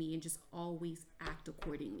relationship with me and just always act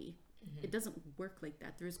accordingly. It doesn't work like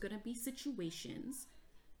that. There's gonna be situations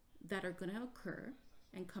that are gonna occur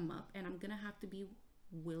and come up, and I'm gonna have to be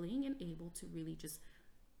willing and able to really just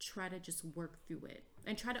try to just work through it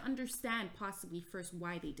and try to understand possibly first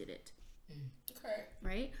why they did it. Okay.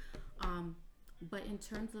 Right? But in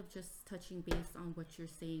terms of just touching base on what you're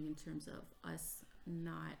saying in terms of us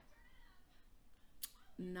not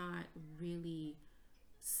really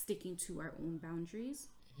sticking to our own boundaries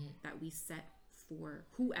that we set for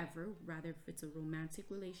whoever, rather if it's a romantic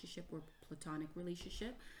relationship or platonic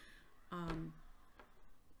relationship, you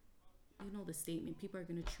know the statement, people are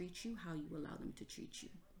going to treat you how you allow them to treat you.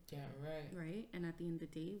 Yeah, right. And at the end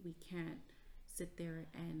of the day, we can't sit there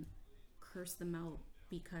and curse them out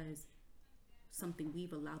because something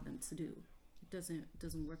we've allowed them to do. It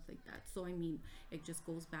doesn't work like that. So I mean, it just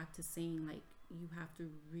goes back to saying, like, you have to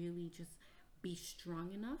really just be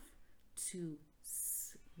strong enough to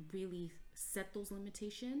really set those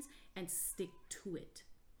limitations and stick to it.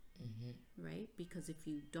 Right? Because if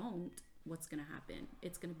you don't, what's going to happen?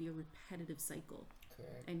 It's going to be a repetitive cycle.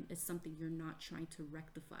 Correct. And it's something you're not trying to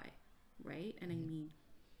rectify, right? And I mean,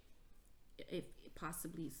 if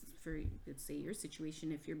possibly for, let's say, your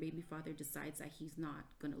situation, if your baby father decides that he's not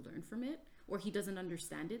going to learn from it or he doesn't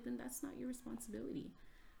understand it, then that's not your responsibility.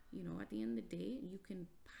 You know, at the end of the day, you can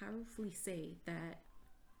powerfully say that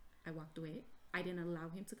I walked away. I didn't allow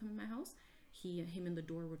him to come in my house. Him and the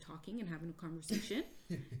door were talking and having a conversation.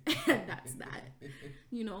 And that's that.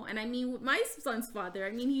 You know, and I mean, with my son's father,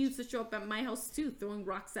 I mean, he used to show up at my house too, throwing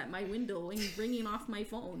rocks at my window and ringing off my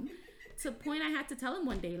phone. To the point I had to tell him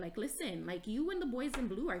one day, like, listen, like, you and the boys in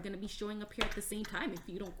blue are going to be showing up here at the same time if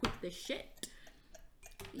you don't quit this shit.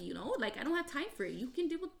 You know, like, I don't have time for it. You can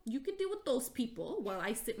deal with those people while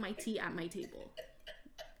I sip my tea at my table.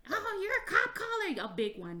 Oh, you're a cop caller, a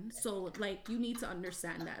big one. So, like, you need to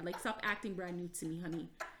understand that. Like, stop acting brand new to me, honey.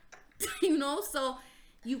 You know, so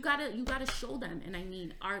you gotta show them. And I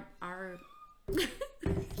mean, our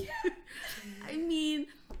I mean,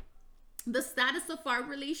 the status of our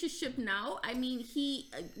relationship now, I mean, I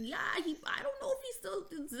don't know if he still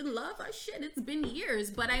is in love or shit. It's been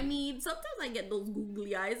years. But I mean, sometimes I get those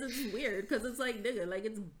googly eyes. It's weird because it's like, nigga, like,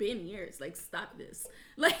 it's been years. Like, stop this.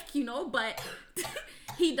 Like, you know, but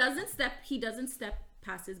he doesn't step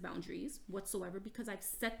past his boundaries whatsoever because I've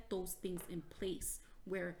set those things in place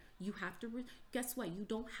where you have to, guess what? You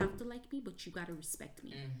don't have to like me, but you got to respect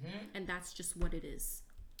me. And that's just what it is.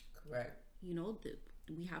 Correct. You know,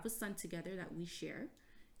 we have a son together that we share,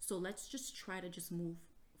 so let's just try to just move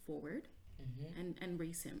forward and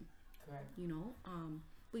raise him. Correct. You know,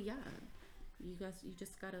 but yeah, you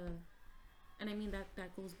just gotta, and I mean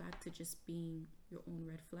that goes back to just being your own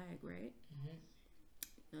red flag, right?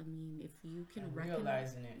 I mean, if you can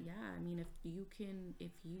realizing it. Yeah, I mean, if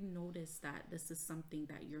you notice that this is something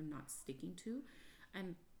that you're not sticking to,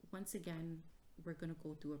 and once again, we're gonna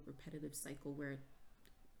go through a repetitive cycle where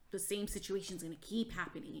the same situation is going to keep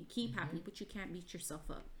happening and keep happening, but you can't beat yourself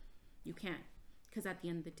up. You can't. Because at the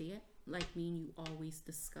end of the day, like me and you always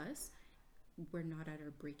discuss, we're not at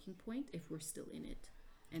our breaking point if we're still in it.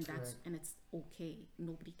 And Correct. and it's okay.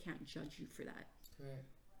 Nobody can't judge you for that. Correct.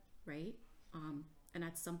 right? And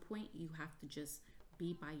at some point, you have to just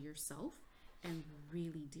be by yourself and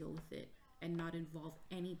really deal with it and not involve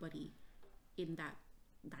anybody in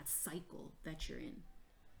that cycle that you're in,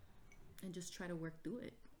 and just try to work through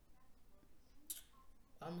it.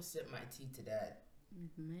 I'm gonna sip my tea to that.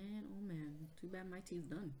 Man, oh man, too bad my tea's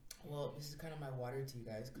done. Well, this is kind of my water tea,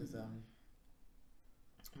 guys, because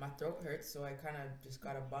my throat hurts, so I kind of just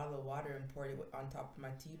got a bottle of water and poured it on top of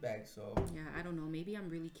my tea bag. So Yeah, I don't know. Maybe I'm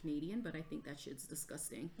really Canadian, but I think that shit's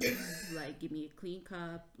disgusting. Like, give me a clean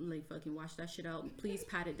cup. Like, fucking wash that shit out. Please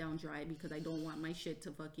pat it down dry because I don't want my shit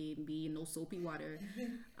to fucking be in no soapy water.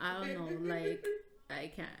 I don't know. Like, I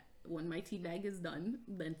can't. When my tea bag is done,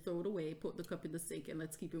 then throw it away, put the cup in the sink, and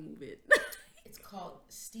let's keep it moving. it's called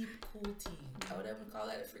steep cool tea. I would ever call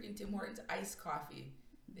that a freaking Tim Hortons iced coffee.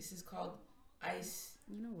 This is called ice.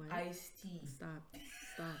 You know what? Iced tea. Stop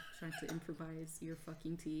trying to improvise your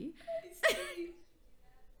fucking tea.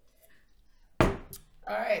 All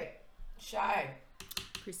right, Shy.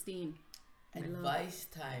 Christine. my love. Advice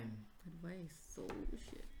time. Advice. So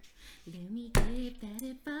shit. Let me give that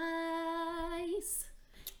advice.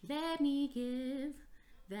 Let me give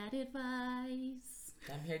that advice.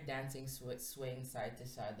 I'm here dancing, swaying side to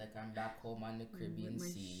side like I'm back home on the Caribbean With my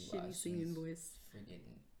Sea. shitty singing voice. Friggin'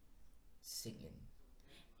 singing.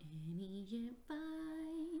 Any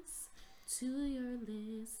advice to your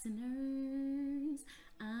listeners?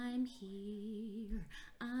 I'm here.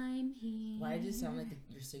 I'm here. Why does it sound like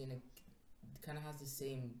you're singing it kind of has the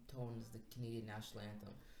same tone as the Canadian national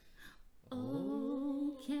anthem?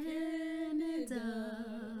 Oh, Canada,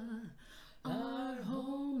 our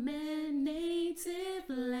home and native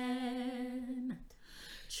land,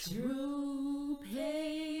 true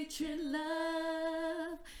patriot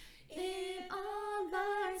love in all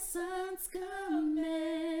our sons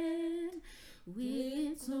command.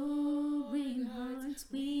 With soaring hearts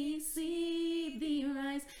we see thee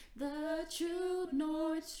rise, the true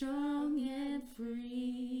north strong and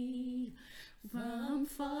free. From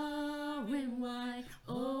far and wide,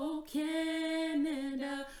 oh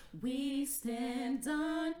Canada, we stand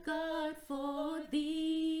on guard for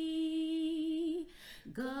thee.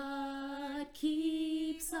 God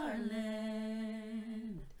keeps our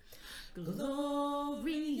land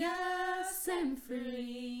glorious and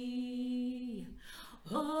free.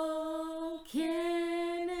 Oh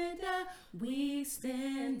Canada, we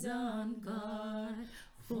stand on guard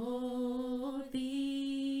for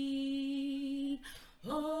thee.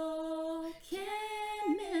 Oh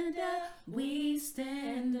Canada, we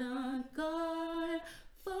stand on guard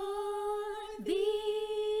for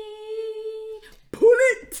thee. Pull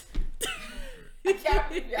it! I can't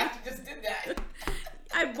believe you actually just did that.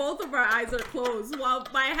 Both of our eyes are closed while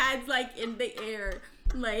my hand's like in the air.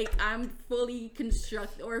 Like I'm fully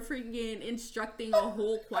instructing a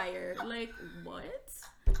whole choir. Like, what?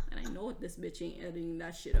 And I know this bitch ain't editing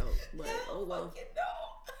that shit out. But oh well.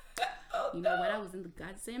 You know what? I was in the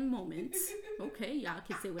goddamn moment. Okay, y'all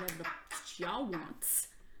can say whatever the y'all want.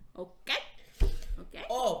 Okay? Okay?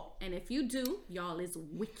 Oh. And if you do, y'all is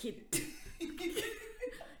wicked.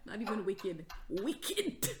 Not even wicked.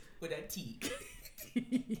 Wicked. With a T. Yo,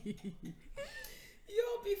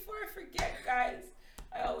 before I forget, guys,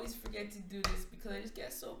 I always forget to do this because I just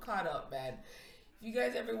get so caught up, man. If you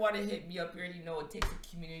guys ever want to hit me up, you already know it takes a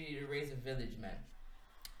community to raise a village, man.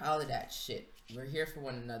 All of that shit. We're here for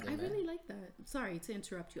one another, man. I really like that. Sorry to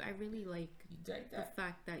interrupt you. I really like that? The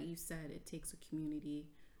fact that you said it takes a community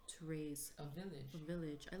to raise a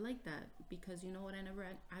village. I like that because you know what? I never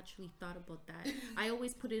actually thought about that. I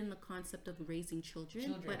always put it in the concept of raising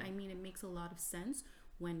children, but I mean, it makes a lot of sense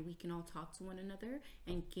when we can all talk to one another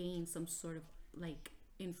and gain some sort of like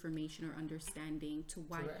information or understanding to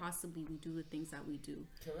why possibly we do the things that we do.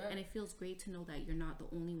 Correct. And it feels great to know that you're not the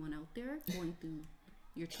only one out there going through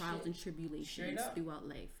your trials and tribulations throughout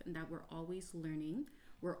life, and that we're always learning.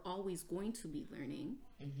 We're always going to be learning.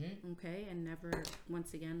 Mm-hmm. Okay, and never,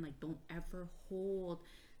 once again, like, don't ever hold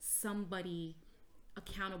somebody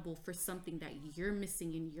accountable for something that you're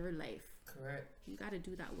missing in your life. Correct. You got to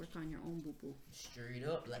do that work on your own, boo boo. Straight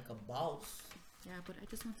up, like a boss. Yeah, but I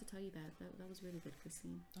just want to tell you that was really good,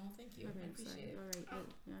 Christine. Oh, thank you. All right, I appreciate it.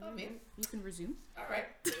 All right, you can resume. All right.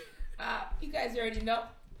 You guys already know.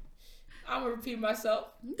 I'm gonna repeat myself.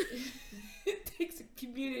 It takes a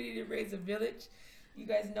community to raise a village. You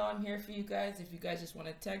guys know I'm here for you guys. If you guys just want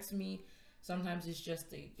to text me, sometimes it's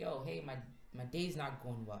just like, yo, hey, my day's not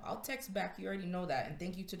going well. I'll text back. You already know that. And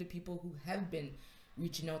thank you to the people who have been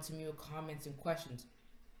reaching out to me with comments and questions.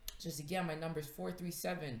 Just again, my number is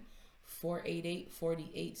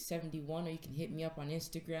 437-488-4871, or you can hit me up on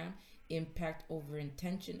Instagram, Impact Over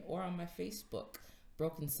Intention, or on my Facebook,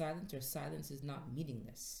 broken silence or silence is not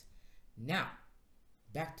meaningless. Now,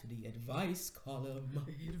 back to the advice column.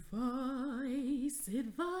 Advice.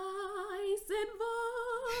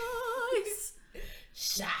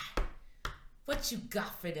 Sha! What you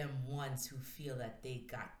got for them ones who feel that they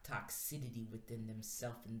got toxicity within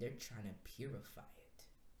themselves and they're trying to purify it?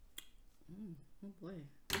 Oh boy.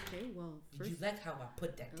 Okay, well, Did you like how I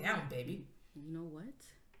put that down, baby? You know what?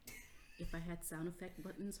 If I had sound effect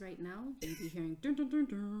buttons right now, you'd be hearing dun, dun, dun,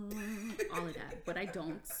 dun, all of that. But I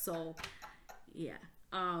don't, so yeah.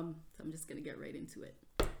 So I'm just gonna get right into it.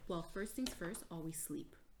 Well, first things first, always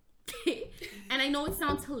sleep. And I know it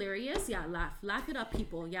sounds hilarious. Yeah, laugh it up,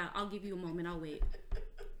 people. Yeah, I'll give you a moment. I'll wait.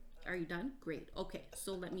 Are you done? Great. Okay,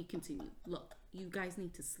 so let me continue. Look, you guys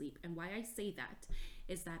need to sleep. And why I say that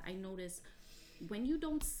is that I notice when you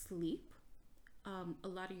don't sleep, a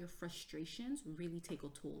lot of your frustrations really take a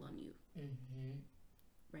toll on you. Mm-hmm.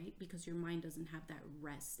 Right? Because your mind doesn't have that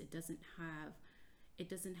rest. It doesn't have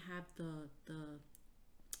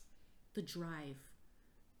the drive,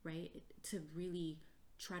 right? To really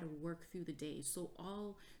try to work through the day. So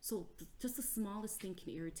just the smallest thing can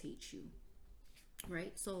irritate you,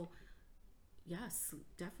 right? So yes,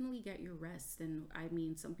 definitely get your rest. And I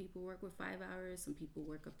mean, some people work with 5 hours, some people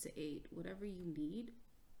work up to 8. Whatever you need,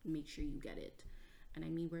 make sure you get it. And I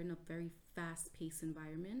mean, we're in a very fast-paced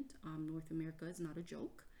environment. North America is not a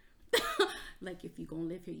joke. Like, if you're gonna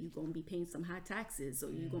live here, you're gonna be paying some high taxes,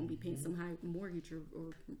 or you're gonna be paying some high mortgage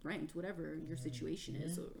or rent, whatever your situation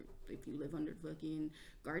is. Or if you live under fucking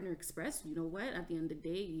Gardner Express, you know what? At the end of the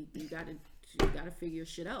day, you gotta figure your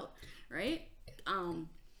shit out, right?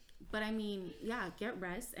 But I mean, yeah, get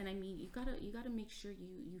rest, and I mean, you gotta make sure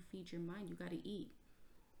you feed your mind. You gotta eat.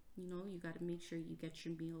 You know, you gotta make sure you get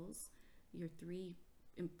your meals, your 3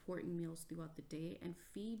 important meals throughout the day, and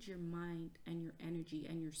feed your mind and your energy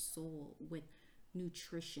and your soul with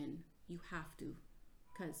nutrition. You have to,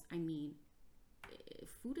 because I mean,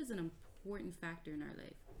 food is an important factor in our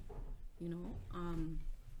life, you know. And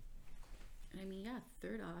I mean, yeah,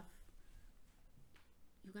 third off,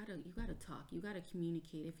 you gotta talk, you gotta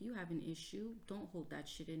communicate. If you have an issue, don't hold that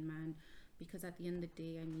shit in, man, because at the end of the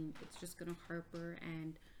day, I mean, it's just gonna harbor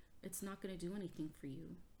and it's not gonna do anything for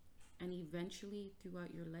you. And eventually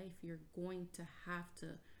throughout your life, you're going to have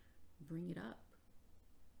to bring it up,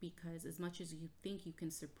 because as much as you think you can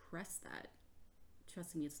suppress that,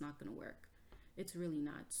 trust me, it's not going to work. It's really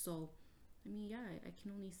not. So, I mean, yeah, I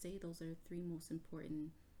can only say those are 3 most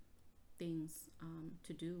important things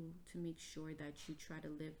to do to make sure that you try to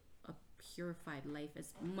live a purified life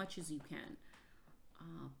as much as you can.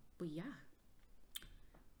 But yeah,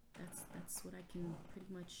 that's what I can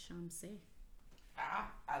pretty much say.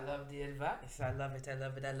 I love the advice. I love it.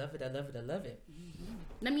 Mm-hmm.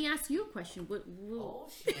 Let me ask you a question. Oh,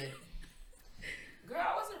 shit. Girl,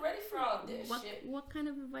 I wasn't ready for all this shit. What kind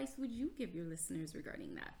of advice would you give your listeners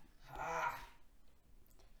regarding that?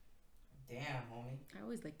 Damn, homie. I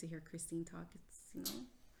always like to hear Christine talk. It's, you know,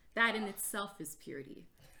 that in itself is purity.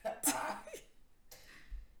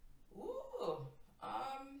 Ooh.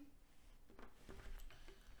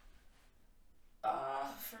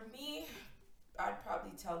 For me, I'd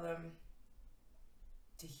probably tell them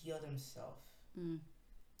to heal themselves. And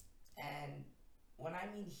when I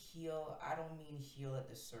mean heal, I don't mean heal at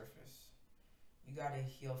the surface. You gotta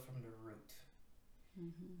heal from the root.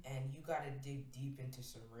 And you gotta dig deep into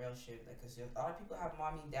some real shit. Like, cause a lot of people have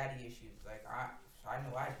mommy and daddy issues. Like, I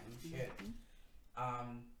know I do. Shit.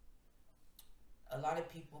 A lot of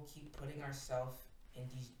people keep putting ourselves in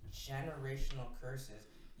these generational curses.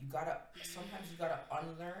 Sometimes you gotta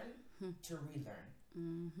unlearn to relearn.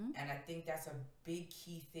 And I think that's a big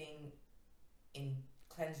key thing in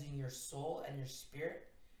cleansing your soul and your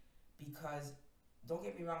spirit, because don't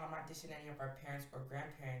get me wrong, I'm not dissing any of our parents or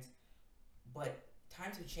grandparents, but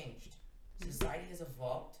times have changed. Society has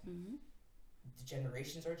evolved. The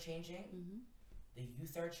generations are changing. The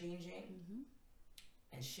youth are changing.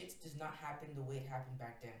 And shit does not happen the way it happened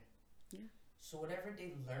back then. Yeah. So whatever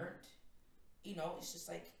they learned, you know, it's just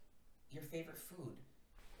like your favorite food.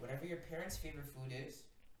 Whatever your parents' favorite food is,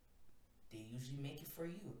 they usually make it for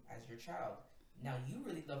you as your child. Now you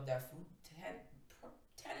really love that food. 10 out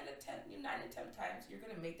of 10, 9 out of 10 times, you're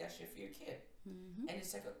gonna make that shit for your kid. And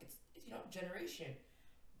it's like it's you know, generation.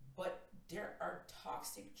 But there are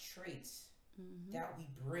toxic traits that we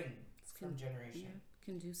bring from generation. Yeah,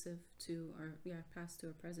 conducive to our past to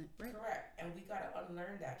our present. Right. Correct. And we gotta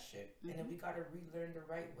unlearn that shit. And then we gotta relearn the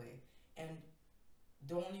right way. And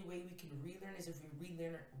the only way we can relearn is if we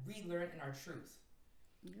relearn in our truth.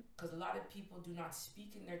 Because a lot of people do not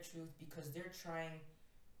speak in their truth because they're trying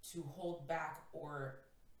to hold back or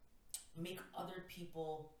make other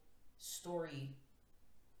people story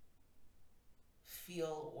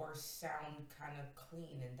feel or sound kind of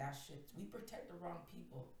clean, and that shit, we protect the wrong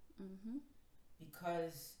people. Mm-hmm.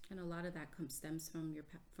 Because and a lot of that stems from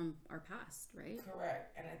from our past, right?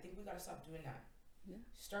 Correct. And I think we gotta stop doing that. Yeah.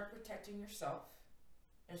 Start protecting yourself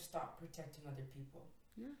and stop protecting other people.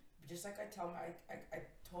 Yeah. Just like I tell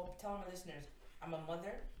my listeners, I'm a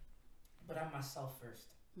mother, but I'm myself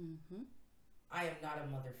first. Mm-hmm. I am not a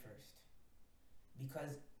mother first.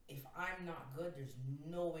 Because if I'm not good, there's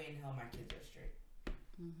no way in hell my kids are straight.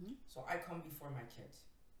 Mm-hmm. So I come before my kids.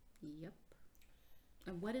 Yep.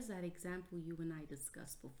 And what is that example you and I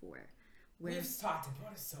discussed before? We've talked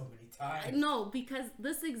about it so many times. No, because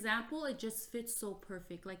this example, it just fits so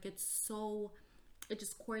perfect. Like it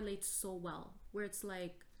just correlates so well. Where it's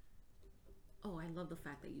like, oh, I love the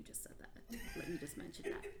fact that you just said that. Let me just mention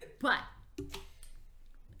that. But,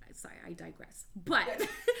 sorry, I digress. But,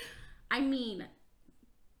 I mean,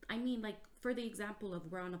 like, for the example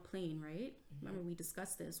of we're on a plane, right? Mm-hmm. Remember we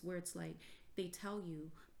discussed this, where it's like, they tell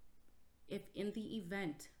you, if in the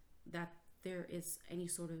event that there is any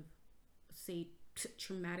sort of, say,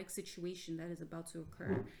 traumatic situation that is about to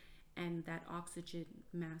occur, and that oxygen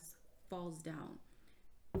mask falls down,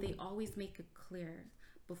 they always make it clear,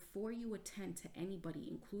 before you attend to anybody,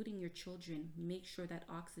 including your children, make sure that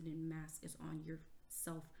oxygen mask is on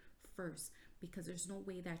yourself first, because there's no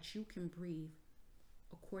way that you can breathe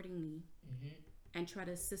accordingly and try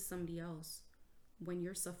to assist somebody else when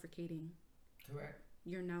you're suffocating. Correct.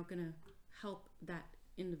 You're now gonna help that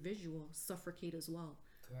individual suffocate as well.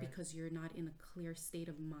 Correct. Because you're not in a clear state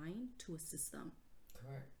of mind to assist them.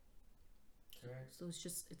 Correct. So it's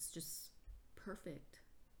just perfect,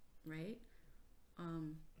 right?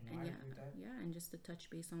 And just to touch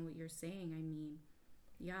base on what you're saying, I mean,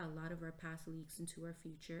 yeah, a lot of our past leaks into our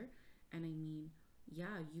future, and I mean,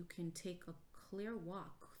 yeah, you can take a clear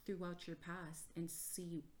walk throughout your past and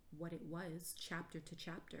see what it was chapter to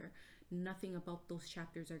chapter. Nothing about those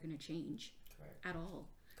chapters are going to change. Correct. At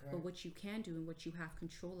all. Correct. But what you can do and what you have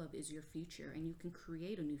control of is your future, and you can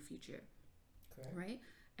create a new future. Correct. Right?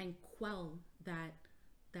 And quell that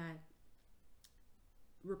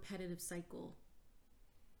repetitive cycle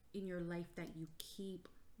in your life that you keep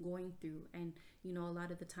going through. And you know, a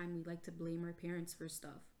lot of the time we like to blame our parents for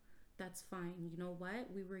stuff. That's fine. You know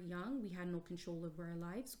what? We were young. We had no control over our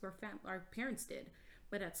lives. Our parents did.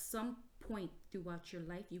 But at some point throughout your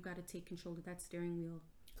life, you got to take control of that steering wheel.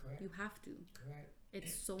 Correct. You have to. Correct.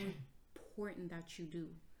 It's so important that you do.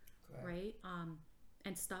 Correct. Right?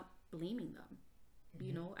 And stop blaming them. Mm-hmm.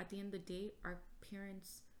 You know, at the end of the day, our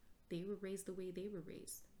parents, they were raised the way they were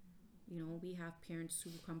raised. You know, we have parents who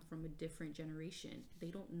come from a different generation. They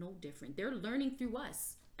don't know different. They're learning through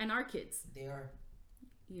us and our kids. They are.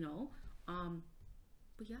 You know,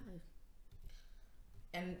 but yeah.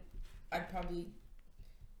 And I'd probably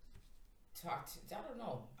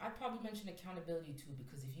I'd probably mention accountability too,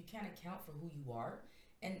 because if you can't account for who you are,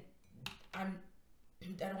 and I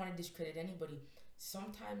don't want to discredit anybody.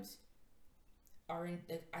 Sometimes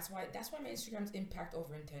that's why my Instagram's impact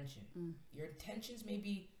over intention. Your intentions may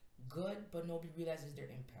be good, but nobody realizes their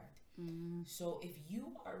impact. So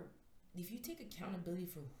if you take accountability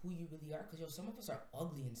for who you really are, because some of us are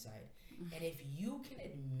ugly inside, and if you can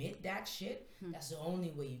admit that shit, that's the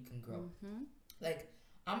only way you can grow. Like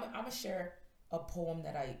I'm gonna share a poem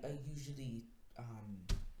that I usually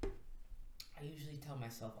tell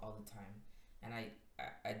myself all the time, and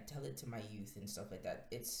I tell it to my youth and stuff like that.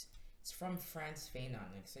 It's from Frantz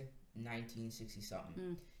Fanon. It's like 1960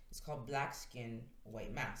 something. It's called Black Skin,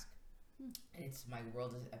 White Mask, and it's My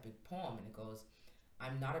World is Epic poem, and it goes,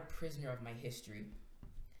 I'm not a prisoner of my history.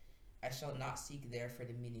 I shall not seek there for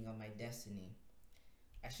the meaning of my destiny.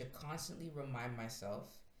 I should constantly remind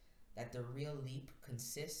myself that the real leap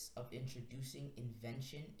consists of introducing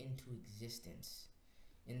invention into existence.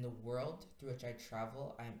 In the world through which I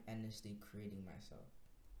travel, I am endlessly creating myself.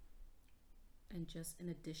 And just in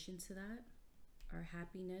addition to that, our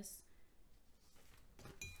happiness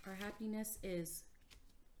is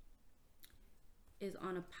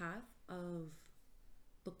on a path of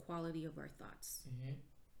the quality of our thoughts.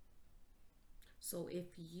 So if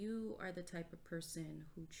you are the type of person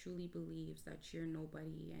who truly believes that you're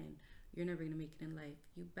nobody and you're never going to make it in life,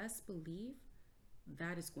 you best believe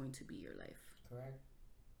that is going to be your life. Correct.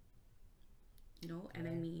 You know, correct. And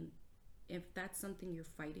I mean, if that's something you're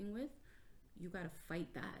fighting with, you got to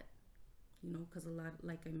fight that. You know, because a lot,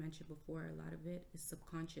 like I mentioned before, a lot of it is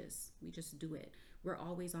subconscious. We just do it. We're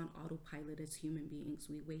always on autopilot as human beings.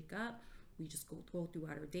 We wake up, we just go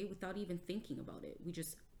throughout our day without even thinking about it. We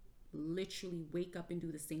just literally wake up and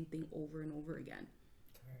do the same thing over and over again.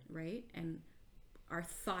 right? And our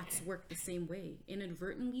thoughts work the same way.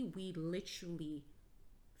 Inadvertently, we literally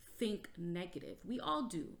think negative. We all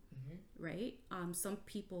do, right? Some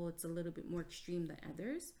people, it's a little bit more extreme than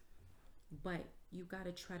others, but you got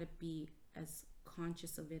to try to be as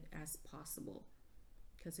conscious of it as possible.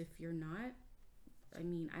 Because if you're not, I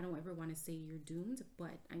mean, I don't ever want to say you're doomed,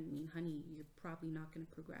 but I mean, honey, you're probably not going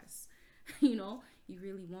to progress. You know, you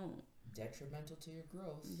really won't. Detrimental to your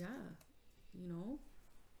growth. Yeah, you know.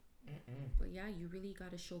 But yeah, you really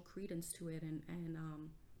got to show credence to it and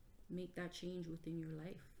make that change within your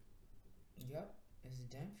life. Yep, it's the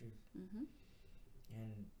damn truth.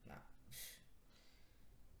 And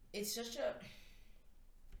it's such a,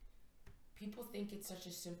 people think it's such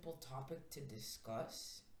a simple topic to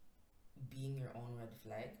discuss, being your own red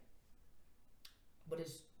flag, but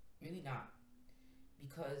it's really not,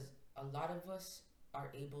 because a lot of us are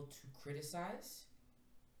able to criticize,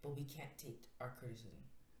 but we can't take our criticism.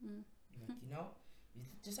 Like, you know,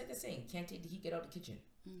 just like the saying, can't take the heat, get out the kitchen.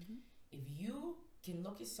 If you can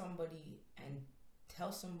look at somebody and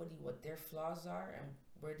tell somebody what their flaws are and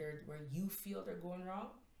where you feel they're going wrong,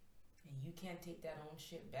 and you can't take that own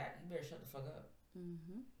shit back, you better shut the fuck up.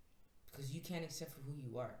 Because you can't accept for who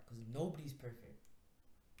you are, because nobody's perfect.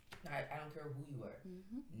 I don't care who you are.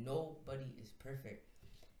 Nobody is perfect.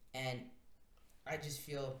 And I just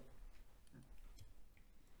feel,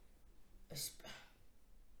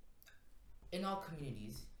 in all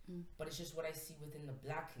communities, but it's just what I see within the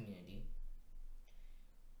Black community,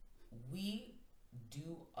 we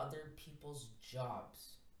do other people's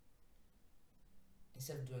jobs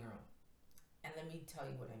instead of doing our own. And let me tell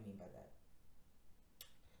you what I mean by that.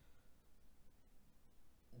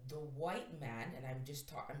 The white man, and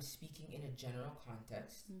I'm speaking in a general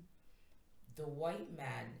context, the white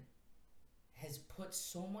man has put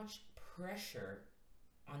so much pressure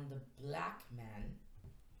on the Black man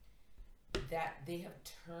that they have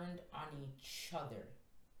turned on each other.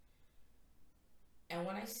 And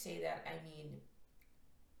when I say that, I mean,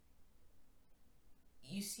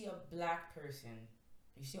 you see a Black person,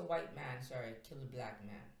 you see a white man, kill a Black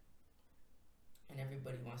man, and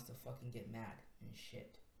everybody wants to fucking get mad and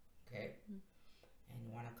shit, okay? And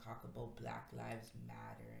you want to talk about Black Lives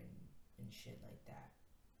Matter and shit like that.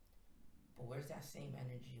 But where's that same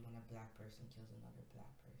energy when a Black person kills another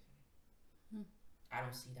Black person? I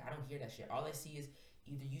don't see that. I don't hear that shit. All I see is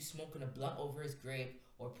either you smoking a blunt over his grave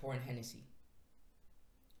or pouring Hennessy.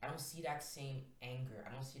 I don't see that same anger.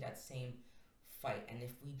 I don't see that same fight. And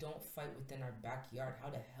if we don't fight within our backyard, how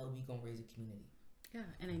the hell are we gonna raise a community? Yeah,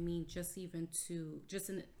 and I mean,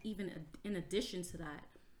 in addition to that,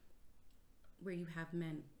 where you have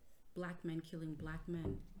Black men killing Black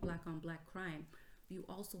men, Black on Black crime, you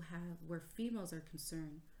also have, where females are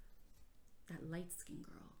concerned, that light skinned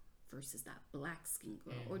girl versus that black skinned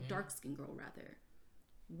girl, or dark skinned girl rather.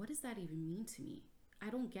 What does that even mean to me? I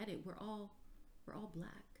don't get it. We're all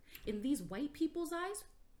Black. In these white people's eyes,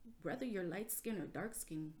 whether you're light skinned or dark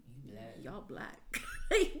skinned, y'all Black.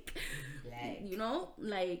 Like, Black. You know,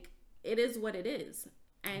 like, it is what it is.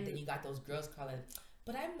 And then you got those girls calling,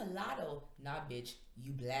 but I'm mulatto. Nah, bitch,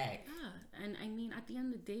 you Black. Yeah, and I mean, at the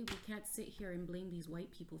end of the day, we can't sit here and blame these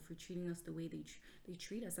white people for treating us the way they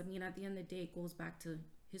treat us. I mean, at the end of the day, it goes back to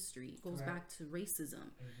history. It goes back to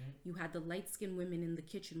racism. You had the light-skinned women in the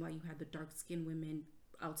kitchen while you had the dark-skinned women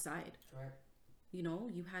outside. Correct. You know,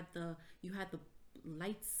 you had the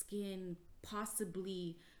light-skinned,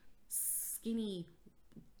 possibly skinny,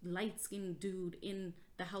 light-skinned dude in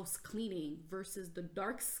the house cleaning versus the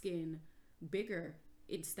dark-skinned, bigger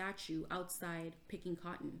in stature outside picking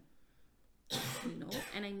cotton. You know,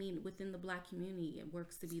 and I mean, within the Black community, it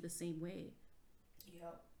works to be the same way.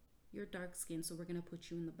 Yep. You're dark skinned, so we're gonna put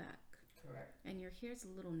you in the back. Correct. And your hair's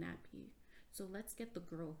a little nappy, so let's get the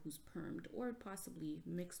girl who's permed or possibly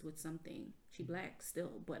mixed with something. She Black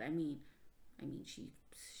still, but I mean,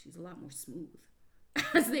 she's a lot more smooth,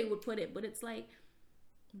 as they would put it. But it's like,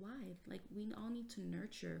 why? Like, we all need to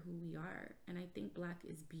nurture who we are, and I think Black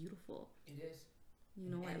is beautiful. It is. You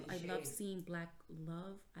know, I love seeing Black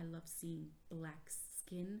love. I love seeing Black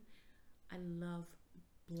skin. I love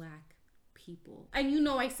Black people. And you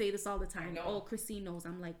know, I say this all the time. Oh, Christine knows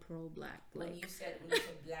I'm like pro-Black. When you said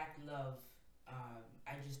Black love,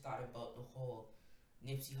 I just thought about the whole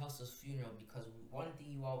Nipsey Hussle's funeral, because one thing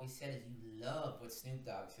you always said is you love what Snoop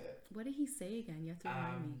Dogg said. What did he say again? You have to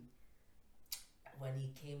remind me. When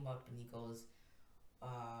he came up and he goes,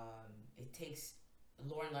 it takes a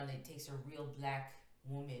real Black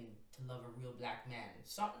woman to love a real Black man.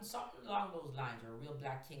 Something along those lines, or a real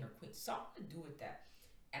Black king or queen. Something to do with that.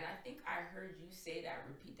 And I think I heard you say that,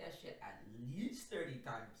 repeat that shit at least 30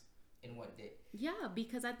 times. in one day. Yeah,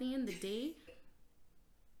 because at the end of the day,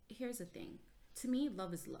 here's the thing. To me,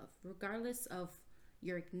 love is love, regardless of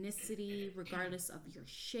your ethnicity, regardless of your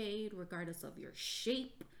shade, regardless of your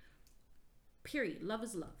shape. Period. Love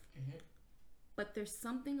is love. Mm-hmm. But there's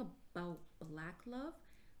something about black love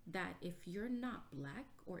that if you're not black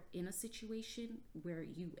or in a situation where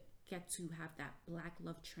you get to have that black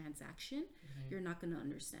love transaction, you're not going to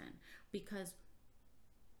understand. Because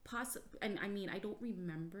and I mean, I don't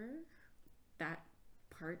remember that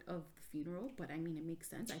part of the funeral, but I mean, it makes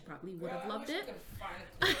sense. I probably would have loved it.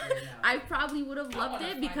 I probably would have loved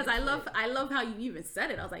it because I love how you even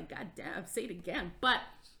said it. I was like, God damn, say it again. But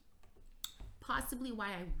possibly why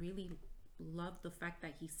I really love the fact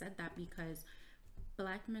that he said that, because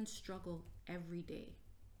black men struggle every day.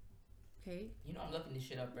 Okay? You know I'm looking this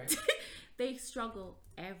shit up, right? They struggle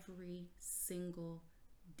every single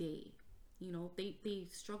day. You know, they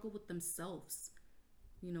struggle with themselves.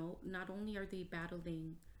 You know, not only are they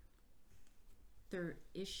battling their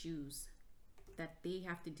issues that they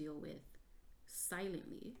have to deal with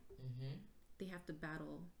silently, they have to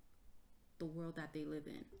battle the world that they live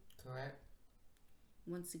in. Correct.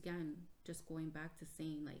 Once again, just going back to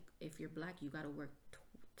saying, like, if you're black, you got to work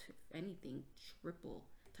anything triple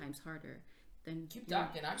times harder than keep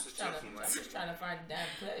talking. I'm just trying to find the damn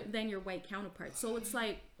clip. Than your white counterpart. So it's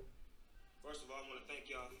like, first of all, I want to thank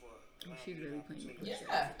y'all for. She's really playing the clip.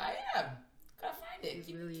 Yeah, I am. Gotta find it.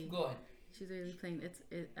 Keep going. She's really playing.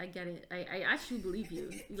 I get it. I actually believe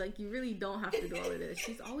you. Like, you really don't have to do all of this.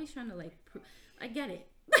 She's always trying to, like, I get it.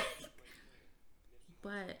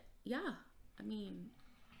 But yeah, I mean,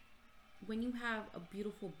 when you have a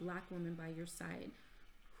beautiful black woman by your side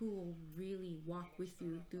who will really walk with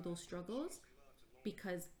you through those struggles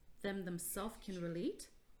because themselves can relate,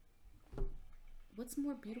 what's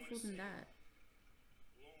more beautiful than that?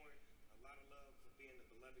 Lord, a lot of love for being the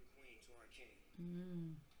beloved queen to our king.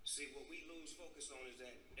 See, what we lose focus on is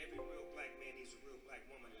that every real black man needs a real black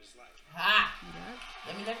woman in his life. Ha! Yep.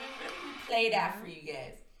 Let me play that for you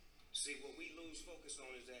guys. See, what we lose focus on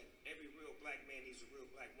is that every real black man needs a real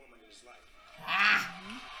black woman in his life. Ha!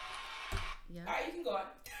 Yeah. Alright, you can go on.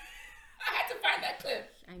 I had to find that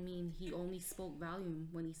clip. I mean, he only spoke volume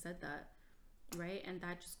when he said that, right? And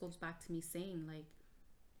that just goes back to me saying, like,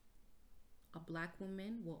 a black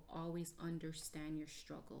woman will always understand your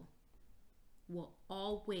struggle. Will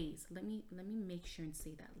always, let me make sure and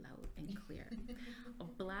say that loud and clear. A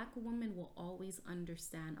black woman will always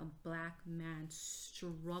understand a black man's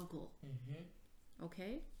struggle.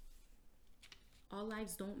 Okay? All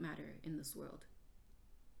lives don't matter in this world.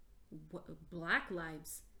 Black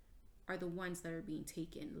lives are the ones that are being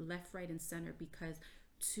taken left, right, and center, because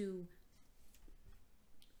to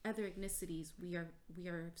other ethnicities we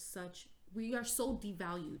are so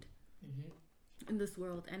devalued in this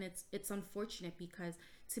world. And it's unfortunate, because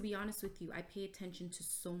to be honest with you, I pay attention to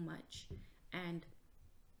so much, and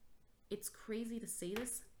it's crazy to say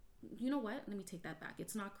this. You know what? Let me take that back.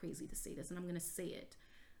 It's not crazy to say this, and I'm gonna say it.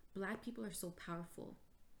 Black people are so powerful.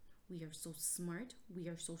 We are so smart. We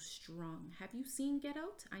are so strong. Have you seen Get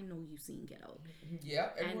Out? I know you've seen Get Out.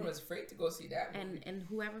 Yeah, everyone was afraid to go see that movie. And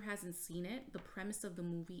whoever hasn't seen it, the premise of the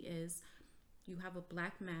movie is you have a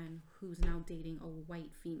black man who's now dating a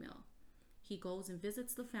white female. He goes and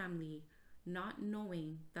visits the family, not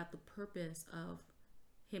knowing that the purpose of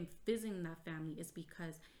him visiting that family is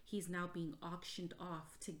because he's now being auctioned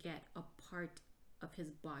off to get a part of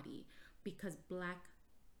his body, because black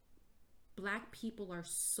people are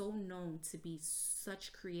so known to be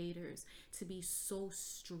such creators, to be so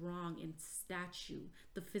strong in stature,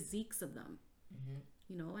 the physiques of them.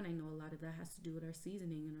 You know, and I know a lot of that has to do with our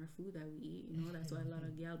seasoning and our food that we eat. You know, that's why a lot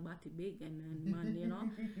of gal body big and man, you know.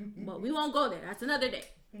 But we won't go there. That's another day.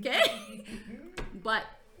 Okay? But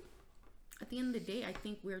at the end of the day, I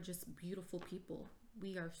think we're just beautiful people.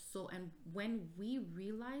 We are so, and when we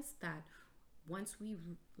realize that, once we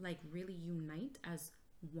like really unite as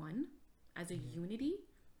one, as a unity,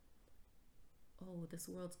 oh, this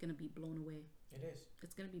world's gonna be blown away. It is.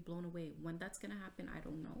 It's gonna be blown away. When that's gonna happen, I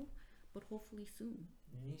don't know, but hopefully soon.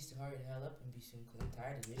 You need to hurry the hell up and be soon, because I'm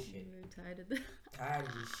tired of this shit. You're tired of this. Tired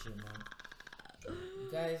of this shit, man.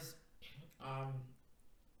 You guys,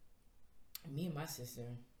 me and my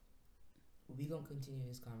sister, we gonna continue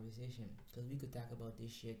this conversation, because we could talk about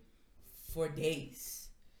this shit for days.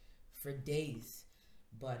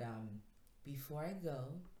 But before I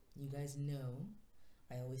go, you guys know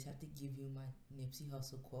I always have to give you my Nipsey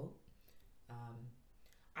Hussle quote.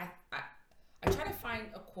 I try to find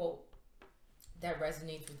a quote that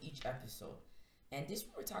resonates with each episode, and this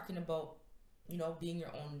we're talking about, you know, being your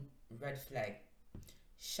own red flag.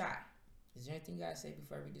 Shy, Is there anything you gotta say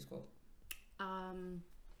before I read this quote?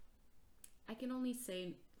 I can only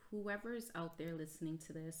say, whoever is out there listening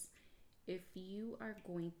to this, if you are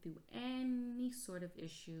going through any sort of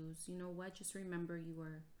issues, you know what? Just remember you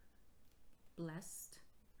are blessed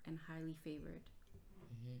and highly favored.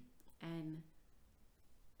 Mm-hmm. And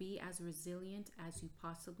be as resilient as you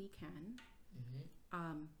possibly can.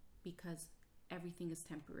 Mm-hmm. Because everything is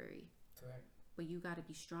temporary. Correct. But you got to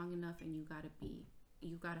be strong enough, and you got to have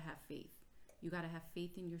faith. You got to have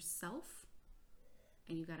faith in yourself,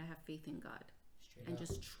 and you got to have faith in God. Straight and up.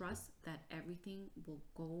 Just trust that everything will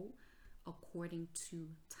go according to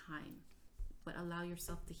time. But allow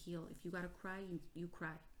yourself to heal. If you got to cry, you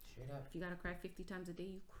cry. Straight up. If you got to cry 50 times a day,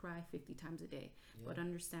 you cry 50 times a day. Yeah. But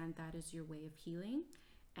understand that is your way of healing,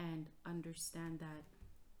 and understand that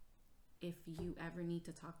if you ever need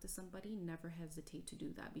to talk to somebody, never hesitate to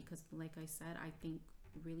do that, because like I said, I think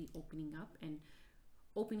really opening up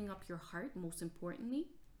your heart, most importantly,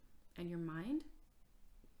 and your mind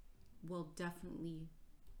will definitely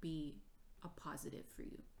be a positive for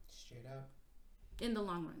you. Straight up. In the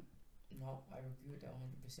long run. No, I agree with that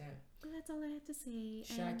 100%. But that's all I had to say.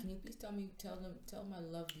 Shy, can you please tell my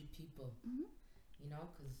lovely people, you know,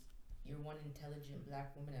 because you're one intelligent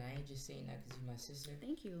black woman, and I ain't just saying that because you're my sister.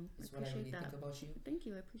 Thank you. That's what I really think about you. Thank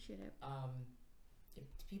you. I appreciate it. If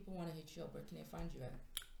people want to hit you up, where can they find you at?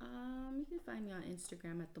 You can find me on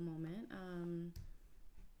Instagram at the moment.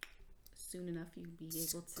 Soon enough, you'll be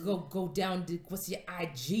able to go down to, what's your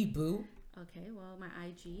IG, boo? Okay, well, my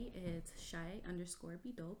IG is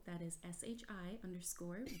shy_bedope. That is SHI_BEDOPE.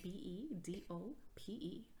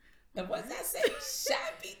 And what's that say?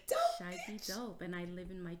 Shy be dope. Shy be dope. And I live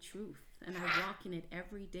in my truth. And I walk in it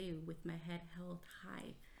every day with my head held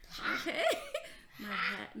high. Okay?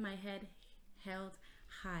 my head held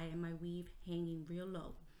high and my weave hanging real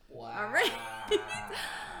low. Wow. All right.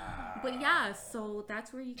 But yeah, so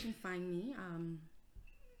that's where you can find me.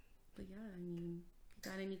 But yeah, I mean, if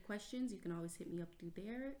you got any questions, you can always hit me up through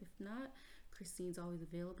there. If not, Christine's always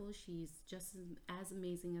available. She's just as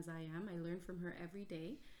amazing as I am. I learn from her every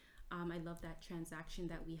day. I love that transaction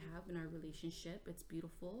that we have in our relationship. It's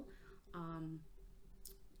beautiful.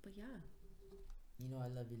 But yeah. You know I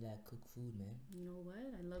love you like cook food, man. You know what?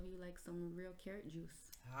 I love you like some real carrot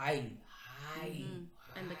juice. Hi.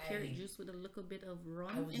 And the carrot juice with a little bit of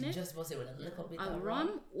rum in it. I was just about to say with a little bit of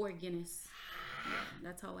rum or Guinness. Yeah,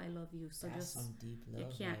 that's how I love you. So that's some deep love. You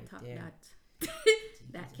can't top that.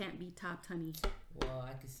 That can't be topped, honey. Well,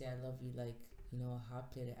 I could say I love you like, you know, a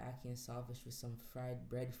hot plate of ackee and salvage with some fried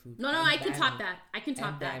breadfruit. No, I can top that. I can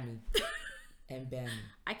top that. And bammy.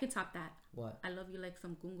 I can top that. What? I love you like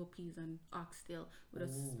some gungo peas and oxtail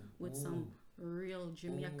with some real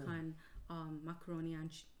Jamaican macaroni and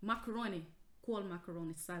cold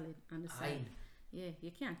macaroni salad on the side. Yeah,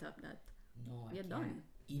 you can't top that. No, You're done.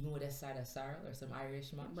 Even with a side of sorrel or some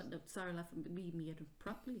Irish mash. But the sorrel have to be made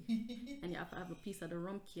properly. And you have to have a piece of the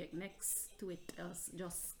rum cake next to it.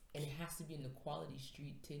 And it has to be in the Quality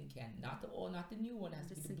Street tin can. Not the new one. It has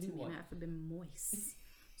to be the blue one. It has to be moist.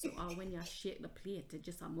 So when you shake the plate, it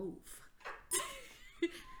just a move.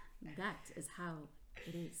 That is how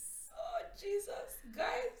it is. Oh, Jesus.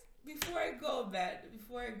 Guys, before I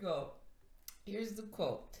go, here's the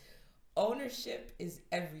quote. Ownership is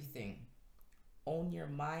everything. Own your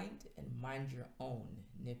mind and mind your own.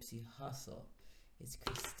 Nipsey Hussle. It's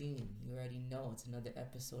Christine. You already know it's another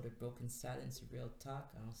episode of Broken Silence Real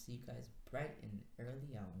Talk. I'll see you guys bright and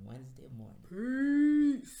early on Wednesday morning.